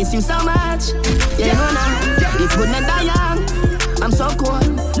 I miss you so much. Yeah, you know now, it's good and die young. I'm so cool.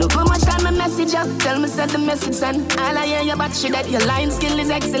 Look how much time I message you. Tell me send the message send. All I hear you but she that your line skill is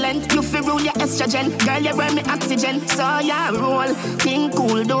excellent. You feel rule your estrogen. Girl, you burn me oxygen. So yeah, roll. Think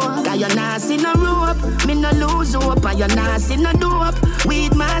cool though. Cause you're not in a rope. Me no lose hope. And you're not in a dope.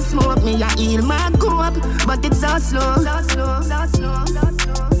 Weed my smoke. Me a heal my cope. But it's so slow. So slow, so slow, so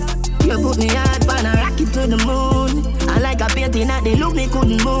slow. You put me hard and I rock it to the moon. I like a painting that they look me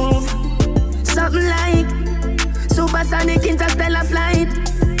couldn't move. Something like supersonic interstellar flight.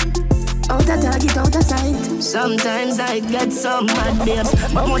 Out of target, out of sight. Sometimes I get so mad, babes.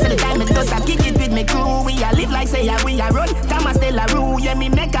 But most of the time it does I kick it with me crew. We a live like say yeah, we a run. Thomas still a rule. Yeah, me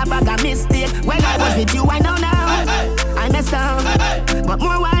make a bag of mistake. When I was with you, I know now I messed up, but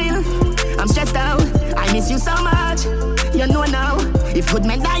more while I'm stressed out. I miss you so much. You know now, if good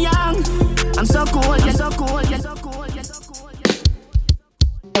men die young, I'm so cool, you're so cool, you're so cool, you're so cool.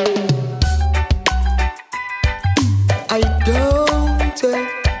 I don't.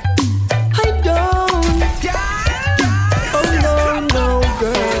 Oh no,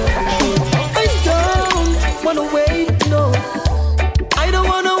 girl. I don't wanna wait, no. I don't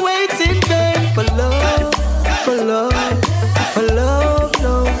wanna wait in vain for love, for love, for love,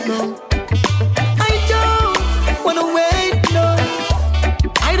 no.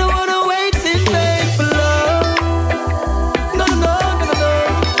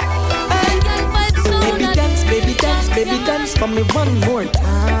 For me one more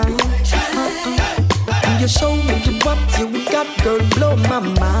time. You show me what you got, girl, blow my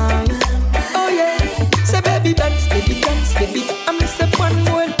mind. Oh yeah, say baby dance, baby. I'm say one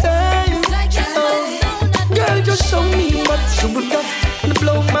more time. Girl, just show me what you got, and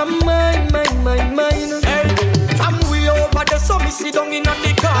blow my mind. Hey, from way over there, so me sit down in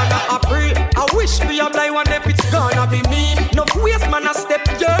the corner, I pray. I wish me a blind one if it's gonna be me. No waste man, I step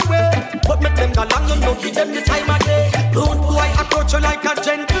your way. But make them go long, you know, give them the time of day. Don't boy approach you like a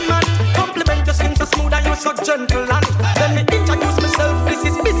gentleman. Compliment your skin so smooth and you so gentle. And let me introduce myself. This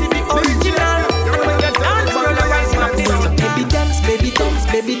is Busy, the original.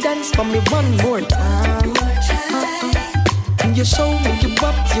 Baby dance for me one more time. And you show me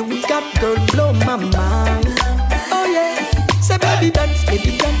what you got, girl, blow my mind. Oh yeah, say baby dance,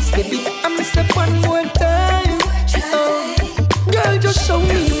 baby. I'm say one more time. Oh, girl, just show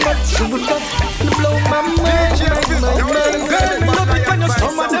me what you got, and blow my mind. Love it when you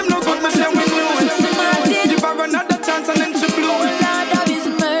some of them no good, me say we knew it. Give her another chance and then she blew it.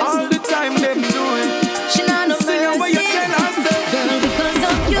 All the time them do it. She not no mercy. See what you tell her, say. Girl, because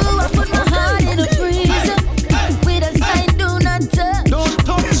of you, I put my heart in a freezer. With a sign, do not touch. Don't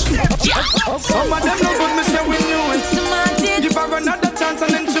touch. Some of them no good, me say we knew it. Give her another chance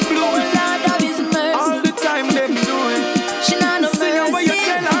and then she blew it. All the time them do it. She not no mercy. See what you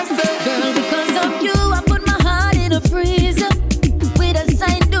tell her, say. Girl, because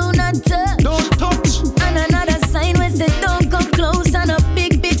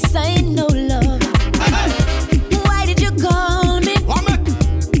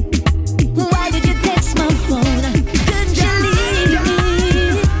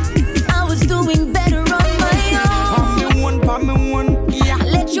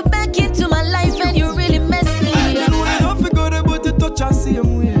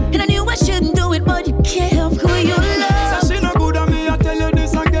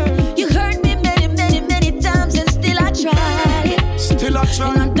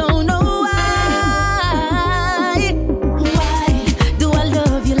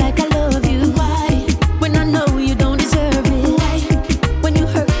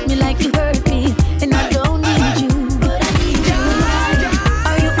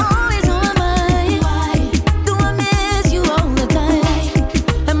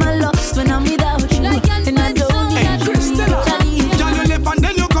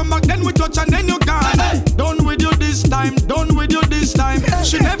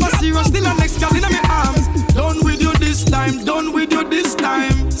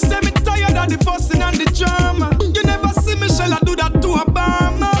the drama. You never see Michelle, I do that to a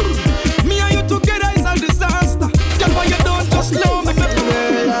barman. Me and you together is a disaster. Girl, why you don't just love me?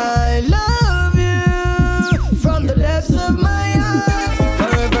 Girl, I love you from the depths of my heart.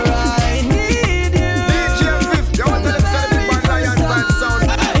 Forever I need you. DJ Refix, you want to listen to the Lion Band sound?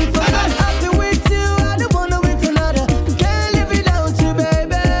 If I'm not happy with you, I don't wanna with another. Can't live without you,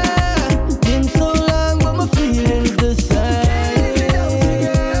 baby. Been so long, but my feelings the same.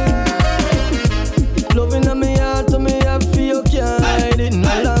 Loving on me heart, to me I feel can't hide it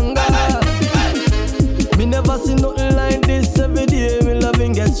no longer. Me never see nothing like this every day. Me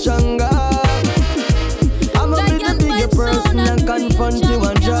loving gets stronger. I'm a bit the bigger person and confront you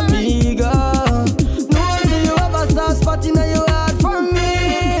and drop me ego. No, do you ever start spot in your heart for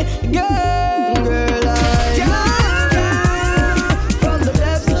me, girl? Girl, I love you from the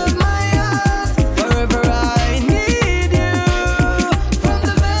depths of my heart. Forever I need you from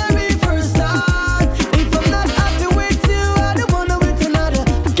the very first start. If I'm not happy with you, I don't wanna with another.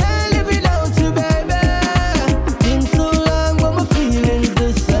 Can't live without you, baby. Been so long, but my feelings the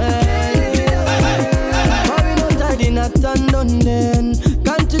same. Worry no tidy, not undone then.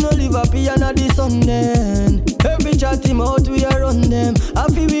 Continue live happy and at the sun then. Every chat him out, we are on them.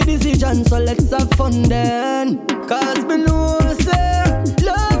 Happy with decision, so let's have fun then. Cause me know say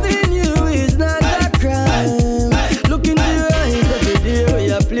loving you is not a crime. Look into your eyes every day where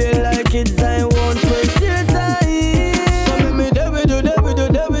you play like kids. I won't waste your time. So me there we do, there we do,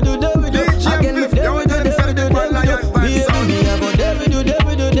 there we do, there we do. Again me there we do, there we do, there we do. Baby me a go there we do, there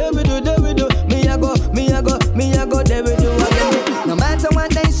we do, there we do, there we do. Me a go, me a go, me a go there we do again. No matter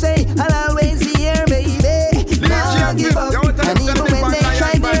what they say, I'll always be here, baby. Now give up, and even when they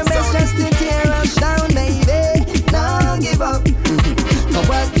try their best just to tear us down, baby. Now give up. But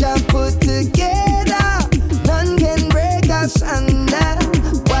what you put together, none can break us under.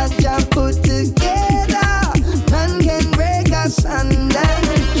 What you put together, none can break us under.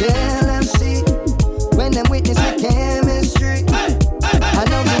 Jealousy, when them witness the chemistry. I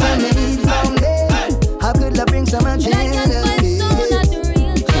know we were made from there. How could love bring so much jealousy?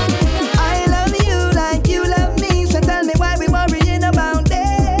 I love you like you love me, so tell me why we worrying about it.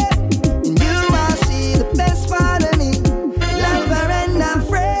 And you I see the best part of me, lover and not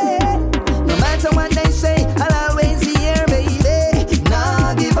friend. No matter what they say, I'll always be here, baby.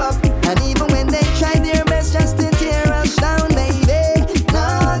 Nah, give up. And even when they try their best just to tear us down, baby.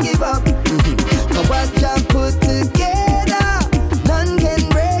 Nah, give up. But what you put together, none can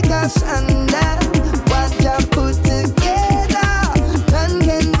break us under. What you put together, none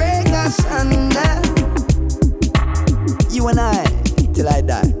can break us under. You and I, till I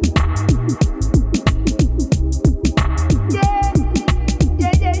die.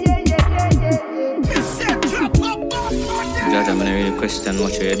 Judge, I'm gonna really question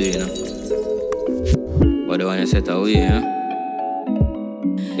what you're doing, you know. But the one you set away, yeah?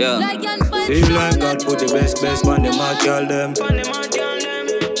 Yeah. Feel like God put the best on the mad girl them.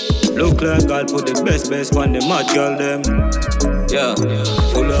 Look like God put the best on the mad girl them. Yeah.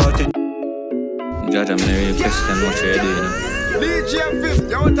 Full of it. Judge, I'm gonna really question what you're doing, you know. DJ Refix,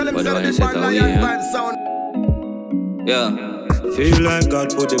 you want to tell But the one you him set away, Lion yeah? Band sound? Yeah. Feel like God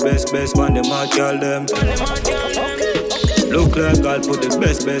put the best on the mad girl them. Look like God put the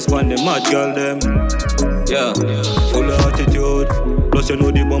best on the mad girl them. Yeah. Full of attitude. Plus you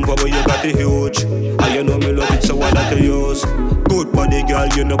know the bumper but you got it huge. And you know me love it so what that you use. Good body girl,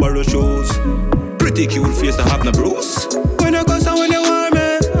 you no borrow shoes. Pretty cute face to have no bruise. When you cuss and when you want me,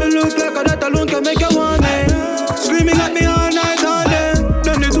 it look like a that alone can make you want me. Screaming at me all night all day.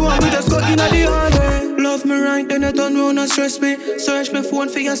 Then the two of we just got in the hallway. Love me right, then you turn round and stress me. Search my phone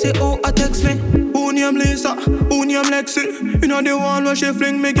for you, say oh, I text me. Who name Lisa, who name Lexi? You know the one where she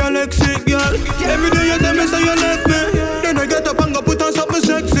fling me girl Lexi, girl. Every day you tell me say you left me. Then I get up and go put on something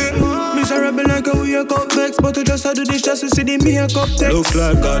sexy. Miserable like a wake up vex, but you just do this just to see the makeup text. Look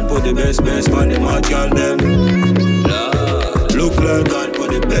like God put the best on the mad girl them. Look like God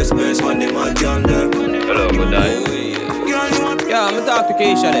put the best on the mad girl them. Hello, good night. Yeah, I'm talk to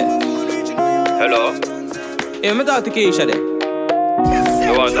Keisha there. Hello? Yeah, I'm talk to Keisha there.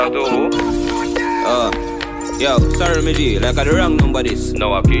 You want to talk to who? Yo, sorry me G, like I the wrong number this.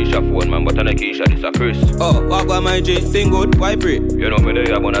 No, a Keisha phone man, but on a Keisha this a Chris. Oh, what about my G? Thing good, why pray? You know me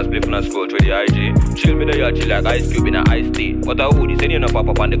there, I'm gonna split and scroll through the IG. Chill me there, chill like ice cube in a iced tea. But I would say you know pop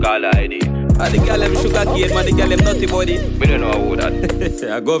up on the caller ID. And the girl them sugar cane, man, the girl them nutty body. Me don't know who that.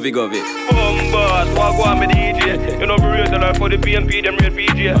 Govy. Bombard, what go on with the DJ? You know me raise the life for the PNP, them real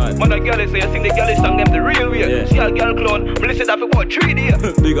PJ. Man, the girl say you sing the girl song them the real way. Yeah. See a girl clown, me listen that for about 3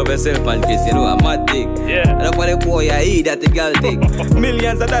 days. Big up yourself and kiss, you know, a mad thing. Yeah. And that's why the boy I eat that the girl thing.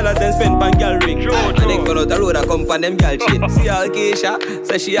 Millions of dollars then spent on girl ring. True. And they come out the road and come on them girl shit. See how Keisha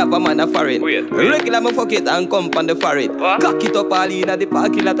say she have a man a foreign. Regular me fuck it and come on the foreign. Cock it up all in at the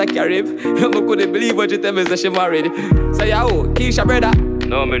parking lot of Carib. You couldn't believe what you tell me, say she married. Say yo, Keisha brother.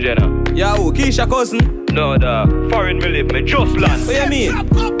 No, me Jenna. Yo, Keisha cousin. No, the foreign me live, me just land. What you mean?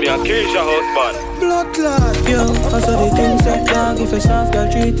 Me and Keisha husband. Blood clot. Yo, I saw the things that dog. If a soft girl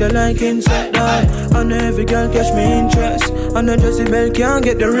treat you like insect dog. And every girl catch me interest. And a Jessie Bell can't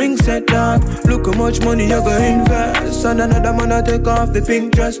get the ring set dog. Look how much money you go invest. And another man I take off the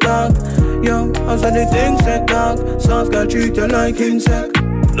pink dress dog. Yo, I saw the things that dog. Soft girl treat you like insect.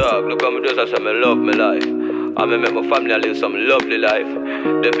 Dog, look how me just I say me love me life. I me make my family live some lovely life.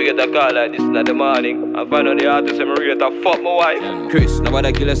 They forget a call like this in the morning. I find out the artist and me rate to fuck my wife. Chris,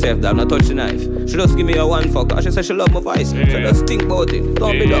 nobody kill herself, dog, not touch the knife. She just give me a one fuck, and she say she love my voice. So just think about it,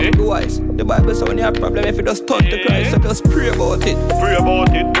 don't be dumb, be wise. The Bible says when you have problem, if you just turn to Christ, so just pray about it. Pray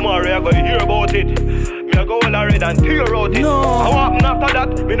about it, tomorrow I go hear about it. Me I go all red and tear out it. No. What happen after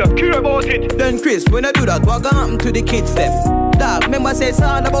that, me not care about it. Then Chris, when I do that, what gonna happen to the kids them? Dog, remember say it's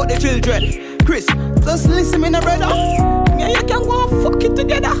all about the children. Chris, just listen me now, brother. Me and you can go and fuck it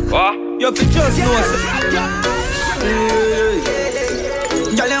together. What? You have to just know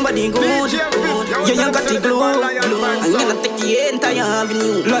Girl, your body good. Yeah, you got the glow. I'm gonna take the entire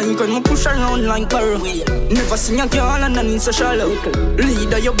avenue. Like when I push around like Carol. Never seen a girl and I need so shallow.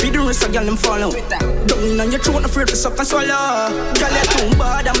 Leader, you be the rest of girl them follow. Down on your throat, afraid to suck and swallow. Girl, you're too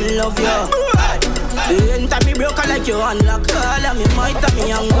bad, I'm in love you. Anytime me broke, I like you unlock. Call me might have me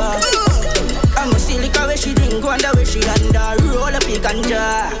younger. I'm a silly car where she drink, wonder where she under. Roll up a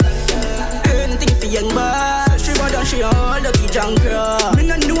ganja. Anything for young boy. She go down, she all the key junker. Me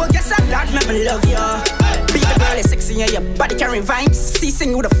no know, guess I that make me love ya. Be the girl is sexy, yeah, your body carry vibes. See,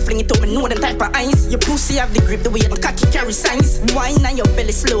 sing you the fling it over, know them type of eyes. Your pussy have the grip, the way my cocky carry signs. Wine and your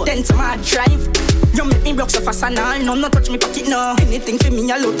belly slow, then to my drive. You make me rock so fast and all, no touch me pocket, no. Anything for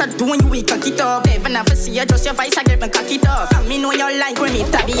me, I look at do when you wake cock it up. Never never see you, just your vice, I get my cock it off. And me know you like when me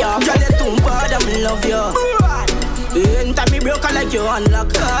tabby up. Girl, you too bad, I'm in love you. Anytime me broke, I like you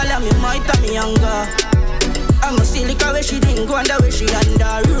unlock. Call me might have me younger. I'm a silly car where she drink, wonder where she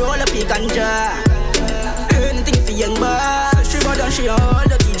under. Roll up a ganja. Anything for young boy. She go down, she all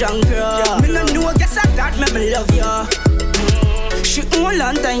the key junker. Me no know, guess I got me love ya. She own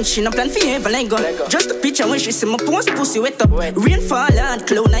long time, she no plan for ever let go. Just a picture when she see my post pussy wet up. Rainfall and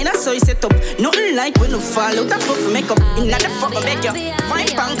cloud nine, I saw it set up. Nothing like when you fall out of fuck for makeup. In the fuck I beg you. My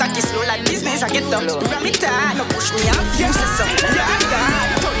punk cocky slow like business I get up. Ram it tight, no push me up, you say so. Yeah,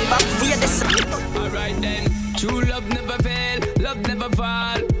 God, turn back via this. Alright then, true love never fail, love never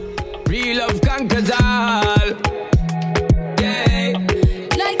fall. Real love conquers all. Yeah,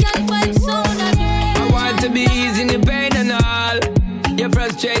 like a pipe sound. I want to be easy in the pain and all. Your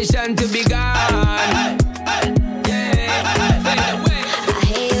frustration to be gone. Yeah, fade away.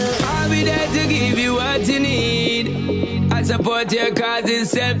 I'll be there to give you what you need. I support your causes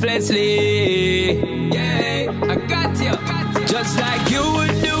selflessly. Yeah, I got you. Just like you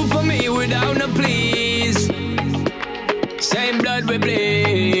would do for me without no please. Same blood we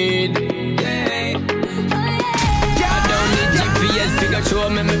bleed. Yeah. I don't need GPS figure show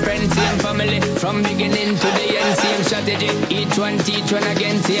me my friends and family. From beginning to the end, same strategy. Each one teach one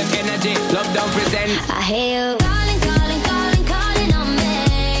again, same energy. Love don't pretend. I hear you calling, calling, calling, calling on me.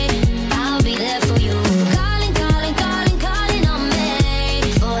 I'll be there for you. Calling, calling, calling, calling on me.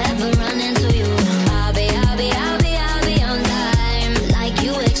 Forever running to you. I'll be on time, like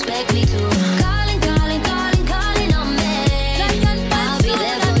you expect me to. Calling, calling, calling, calling on me. I'll be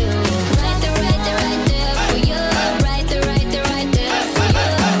there for you. Right there for you. Right there for you.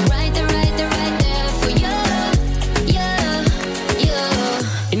 Right there for you.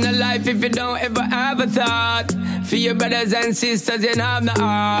 Yeah. In a life, if you don't ever have a thought, for your brothers and sisters, you have the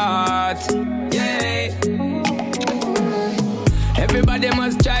heart. Yeah. Everybody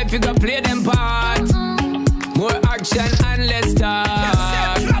must try if you go play them part. More action and less talk.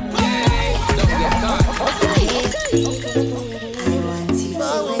 Yeah. Don't get caught.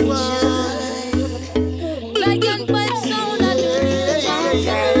 Like a pipe sound.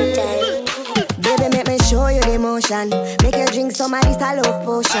 Baby, make me show you the motion. Make you drink some of this a love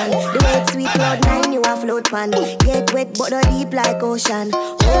potion. The way it's sweet cloud nine, you a float pan. Get wet but not deep like ocean.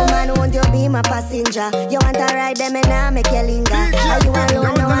 Oh man, won't you be my passenger? You want to ride them and I make you linger. Are you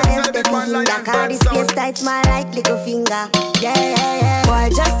alone now and them step in hinder? Cause this space tight small like little finger. Yeah, yeah, yeah. Boy,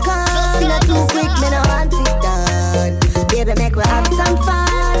 just come, not too quick, me no want it done. Baby, make we have some fun.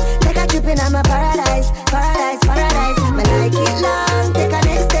 Take a trip in my paradise, paradise, paradise. Me like it long, take an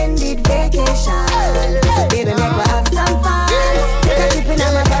extended vacation. Baby, make we have some fun. Take a trip in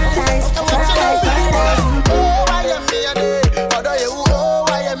my paradise, paradise, paradise. Oh, I am me a day. Although you, oh,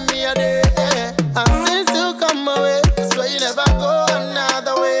 I am me a day. And since you come away, so you never go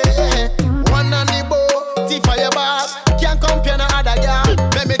another way. One on the boat, tea for your back. Can't compare no other girl.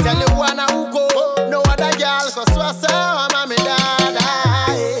 Let me tell you one who go, no other girl. Cause what's up, mommy, dad.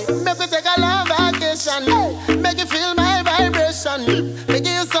 Make me take a long vacation. Make you feel my vibration. Make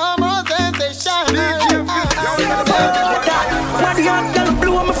you some more sensation. What the young girl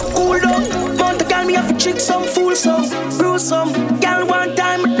blow me for cool down. Want a girl me have to trick some, fool some, bruise some. Girl one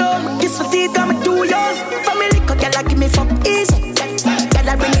time me done. Kiss my teeth and me too young. Family girl a give me fuck easy. Girl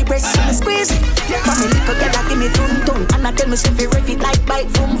a bring me breast and me squeeze it. Family girl a give me tum tum. And I tell me say fi ref it like bike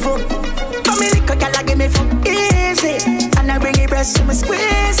vroom vroom. Family girl a give me fuck easy. And I bring me breast and me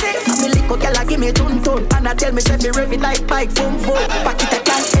squeeze it. Family girl a give me tum tum. And I tell me say fi ref it like bike vroom vroom. Pack it a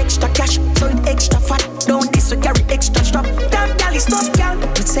can extra cash, so it extra fat. Don't this so carry extra strap. Damn girl is tough girl,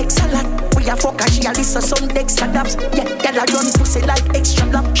 with sex a lot. We a fuck her, she a list of some Dexter daps. Yeah, girl a run pussy like extra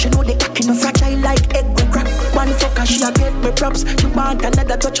lap. She know the cocky no fragile like egg go crack. One fuck her, she a give me props. She want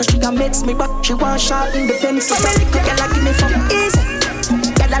another touch her, she a makes me back. She want shot in the pencil. Family girl a give me fuck easy.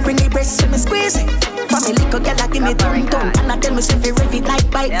 Girl a bring me breast so me squeeze it. Family girl a give me tum tum. And I tell me say fi rev it like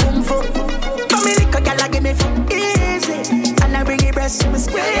bike boom boom. Family girl a give me fuck easy. And I bring me breast so me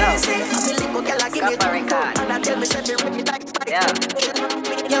squeeze it. Family girl a give me tum tum. And I tell me say fi rev it like bike.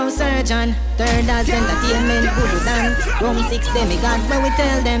 Yo, surgeon, third as entertainment, good done. Room 6, demigod, when we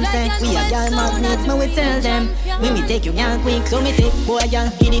tell them, say, we a girl magnet, when we tell them. When we take you girl quick, so me take boy girl,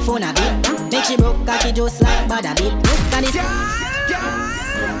 in the phone a bit. Make she broke, cocky just like bad a bit. Look at this.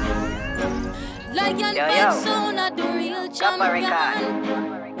 Lion Vibes sound of the real champion.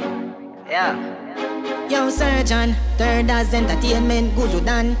 Yeah. Yo, surgeon, third as entertainment, good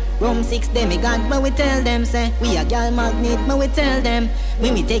done. Room 6, demigod, when we tell them, say, we a girl magnet, when we tell them.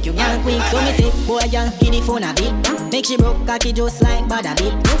 When we take you girl quick, so me take boy girl, in the phone a bit. Make she broke, cocky just like bad a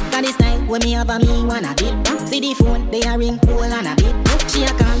bit. Look at this time, when me have a me one a bit. See the phone, they a ring, hole and a bit. She a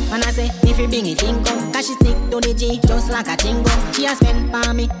call, and I say, if you bring it income. Cause she stick to the G, just like a chingo. She a spend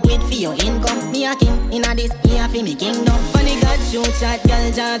for me, wait for your income. Me a king, in a this, here for me kingdom. Funny God, shoot shot,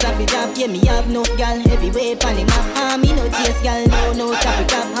 girl, jazz off it up. Yeah, me have no girl, heavyweight on the map. Me no chase, girl, no chop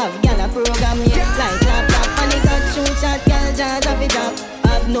it up. Have girl a program, yeah, like laptop. Funny God, shoot shot, girl, jazz off it up.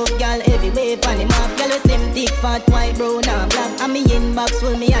 Have no girl, heavyweight on the map. Girl, you slim, thick, fat, white, brown, and black. And me inbox,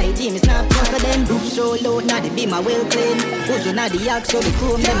 full me IG, me snap. Most of them group show load, now they be my well clean. Who's not the axe, so the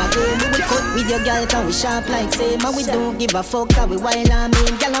chrome, them a game. We will cut with your girl, cause we sharp like same. And we don't give a fuck, cause we wild and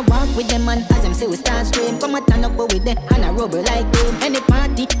mean. Girl, I walk with them, man, as them say we start stream. Come and turn up with them, and I rubber like them. Any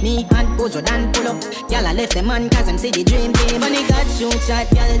party, me, and pose and pull up. Girl, I left them, man, cause them say the dream team. Money got shoot shot,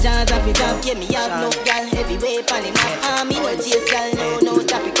 girl, jazz off it up. Yeah, me have no girl, heavyweight on the map. Me no chase, girl, no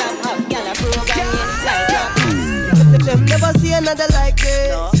stop it up. Have girl a program, yeah, like that. Them never see another like me.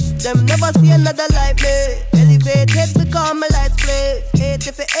 Them never see another like me. Elevated because my lights play. 8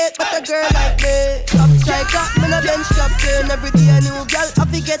 if it 8 but a girl like me. Top striker, me no bench captain. Every day a new girl, I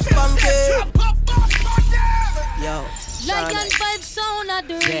fi get spunky. Yo, Lion Vibes sound of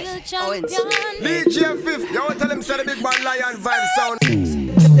the real champion. DJ Fifth, yo, tell him say the big man Lion Vibes sound.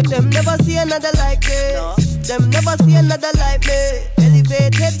 Them never see another like me. Them never see another like me.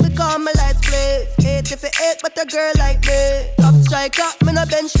 Elevated because my lights play. 8 if it 8 but a girl like me. Top striker, me no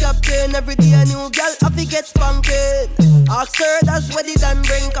bench captain. Every day a new girl, I fi get spunky. Ask her, that's what it done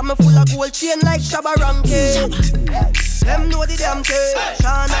bring. Come full of gold chain like Shabba Rankin. Them know the damn thing.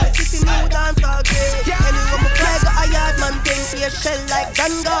 Shana, city new dance all day. Anyone me fly got a yard man thing. See a shell like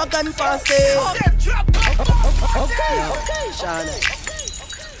Ganga gun pass it. Okay. Shana.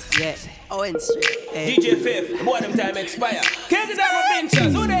 Yeah. Owen Street. Hey. DJ Fifth, boy them time expire. Can't get down my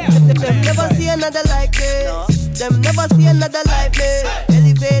benches, who there? Them never see another like me. Them never see another like me.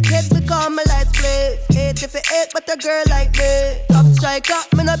 Elevated because my lights play. 8 if it 8 but a girl like me. Top striker,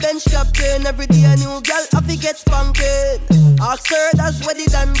 me no bench captain. Every day a new girl, I fi get spunky. Ask her, that's what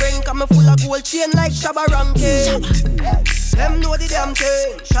it done bring. Come me full of gold chain like Shabba Rankin. Them know the damn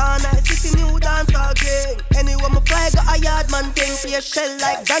thing. Sean I city new dance again. Anyway me fly got a yard man thing. Play a shell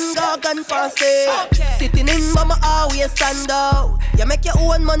like gun passing. Sitting in mama always stand out. You make your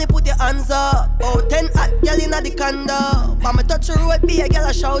own money put your hands up. Oh 10 hot girl inna the condo. But me touch the road be a girl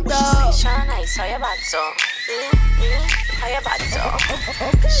a shout out. Sean I saw your bad so. How your bad so?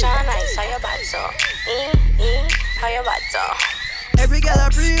 Sean I saw your bad so. How your bad so? Every girl a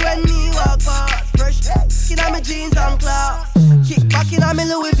free when me walk past. Fresh skin on my jeans and class. Kick back in on me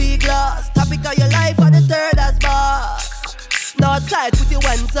Louis V glass. Topic of your life on the third as box. North side put your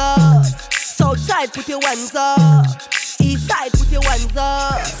ones up. South side put your ones up. East side put your ones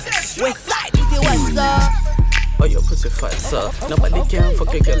up. West side put your ones up. Oh, your pussy fat, so nobody can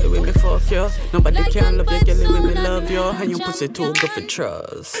fuck your girl with me fuck you. Nobody can love your girl with me love you. And your pussy too good for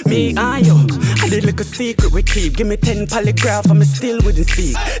trust. Me and you, I did like a secret we keep. Give me 10 polygraph and me still wouldn't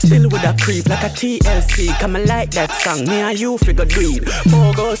speak. Still with a creep like a TLC. Come and like that song, me and you figure do it.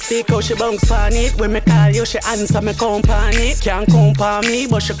 Pogo stick how she bounce pan it. When me call you, she answer me count pan it. Can't count on me,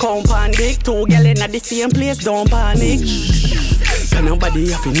 but she count pan dick. Two girl in the same place, don't panic. Can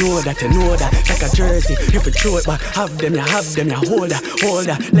nobody have to know that you know that. Like a jersey, you fi throw it back. Have them, you hold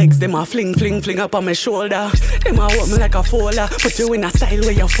her. Legs them a fling up on my shoulder. Them a hold me like a folder. Put you in a style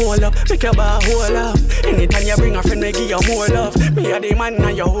where you fall up. Make your bar hold up. Anytime you bring a friend, we give you more love. Me a the man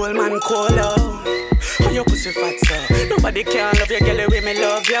and your whole man call up. Oh, your pussy fat, so nobody can love your girl with me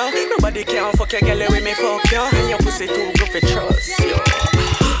love you. Nobody can fuck your girl with me fuck you. And your pussy too good for trust, yo.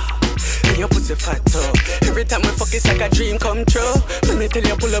 Your pussy fat too. Every time we fuck it's like a dream come true. Let me tell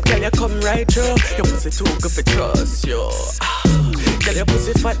you pull up, girl, you come right through. Your pussy too good for trust, yo. Girl, your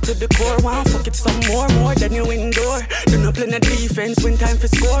pussy fat to the core. Want fuck it some more than you indoor. Do not play no defense when time for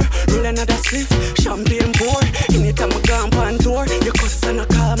score. Roll another spliff, champagne pour. Anytime we gone on tour, you cuss and a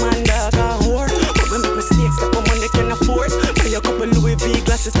call man dog and whore. But we make mistakes that my money can afford. Buy a couple Louis V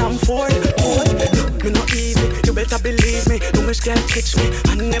glasses and Ford. Me not easy, you better believe me. No much girl catch me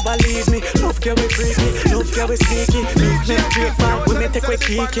and never leave me. Love girl we freaky, love girl we sneaky. Make me break back when me take we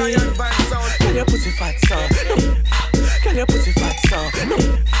kiki. Girl your pussy fat so. Girl your pussy fat so.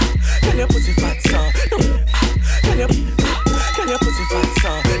 Girl your pussy fat so. Girl your pussy fat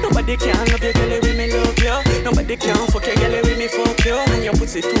so. Nobody can love you, girl with me love you. Nobody can fuck you, girl with me fuck you. And your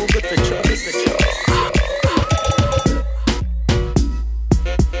pussy too good for trust.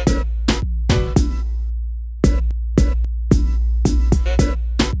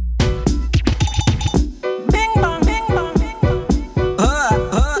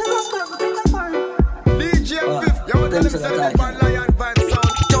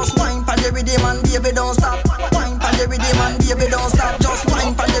 Just wine pon the rhythm and baby don't stop. Wine pon the rhythm and baby don't stop. Just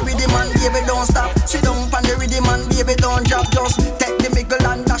wine pon the rhythm and baby don't stop. Sit down pon the rhythm and baby don't drop. Just take the mickle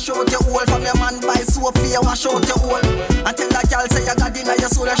and dash out your hole. From your man buy soap for you wash out your hole. And tell that girl say you got inna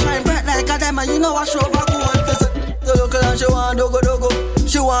your soul. Shine bright like a diamond, you know wash over gold. The local and she want dogo.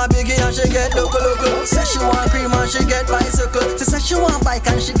 She want biggie and she get loco. Say she want cream and she get bicycle. She say she want bike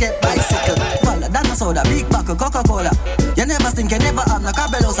and she get bicycle. Follow than a soda, big pack of Coca-Cola. You never think you never have no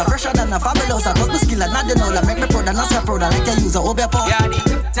cabelosa. Fresher than a fabulosa. Cause the skill and not the know. Make me proud and not so proud. Like you use a OB pump.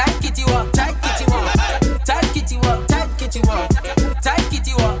 Tight kitty walk, tight kitty walk. Tight kitty walk, tight kitty walk. Tight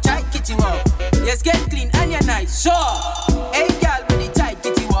kitty walk, tight kitty walk. Yes, get clean and you're nice, sure. Hey girl with the tight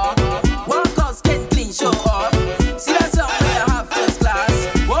kitty walk. Walk out, skin clean, show off. See that song where you have first class.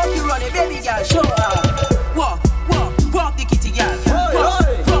 Walk you run it, baby girl, show off. Walk the kitty girl.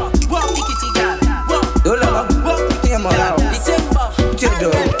 Walk the kitty girl. Walk the kitty girl. The temper.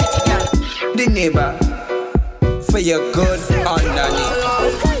 The neighbor. For your good underneath.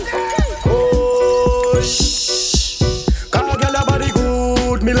 Oh, shh. Cause girl your body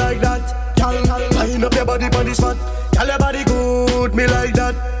good, me like that. Girl, line up your body on the spot. Girl your body good, me like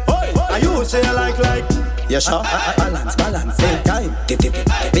that. Oi, and you say you like. Yeah, sure. Balance, same time. Dip,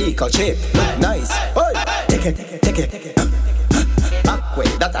 big or cheap, look nice. Oi, take it. Back way,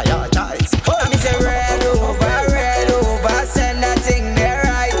 that I your choice. I me say red over, send that thing there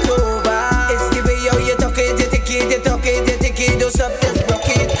right over. It's the way you talk it, you take it, do something broke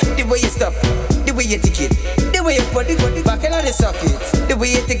it. The way you stop, the way you take it, the way you put it back in the socket. The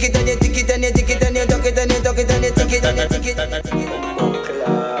way you take it and you take it and you take it and you talk it and you talk it and you take it and you take it.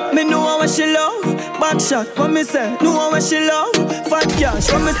 Me know what she love, back shot, what me say. Know what she love, fat cash,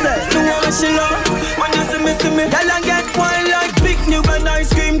 what me say. Know what she love, when you see me. Girl I get wine like picnic when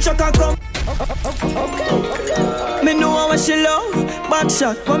ice cream truck a come. Me know what she love, back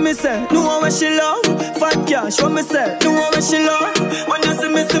shot, what me say. Know what she love, fat cash, what me say. Know what she love, when you see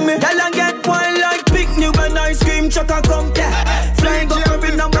me. Girl I get wine like picnic when ice cream truck a come. Flying up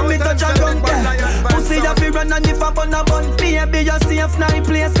every number, me touch run and if I bun a bun. Baby, you safe night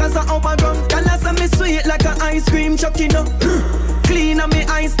place cause I overgrown. Girl, I say me sweet like a ice cream chuck, you know. Clean and me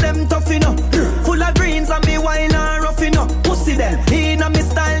ice them tough, you know. Full of greens and me wine and rough, you know. Pussy them, in and me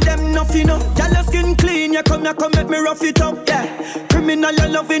style them nuff, you know. Girl, your skin clean, you come make me rough it up, yeah. Criminal, you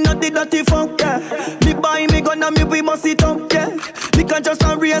love it, not the dirty fuck, yeah. Me buy me gun and me we must it up, yeah. Me can just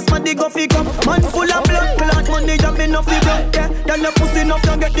a race, man, the guffy cup. Man full of blood, blood money, you me nuff it up, yeah. Girl, your pussy enough,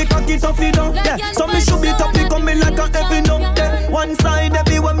 you get the cocky tough, you know, yeah. So me should be tough, me come like a heavy no, yeah. One side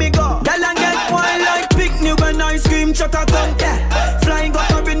everywhere me go. Girl, I get wild like picnic when ice cream chuck a gun, yeah. Flying up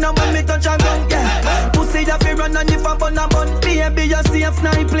a ring when me touch a gun, yeah. Pussy you fi run and if I bun a bun. Baby, you safe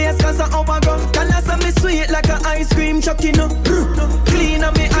night place cause I overgrown. Girl, I say me sweet like a ice cream chuck, you know. Clean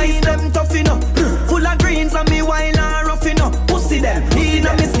and me ice them tough, you know. Full of greens and me wild and rough, you know. Pussy them, in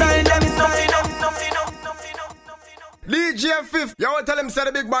and me style them stuff, you know. DJ Fifth, you want tell him say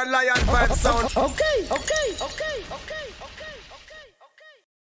the big bad lion vibe sound. Okay.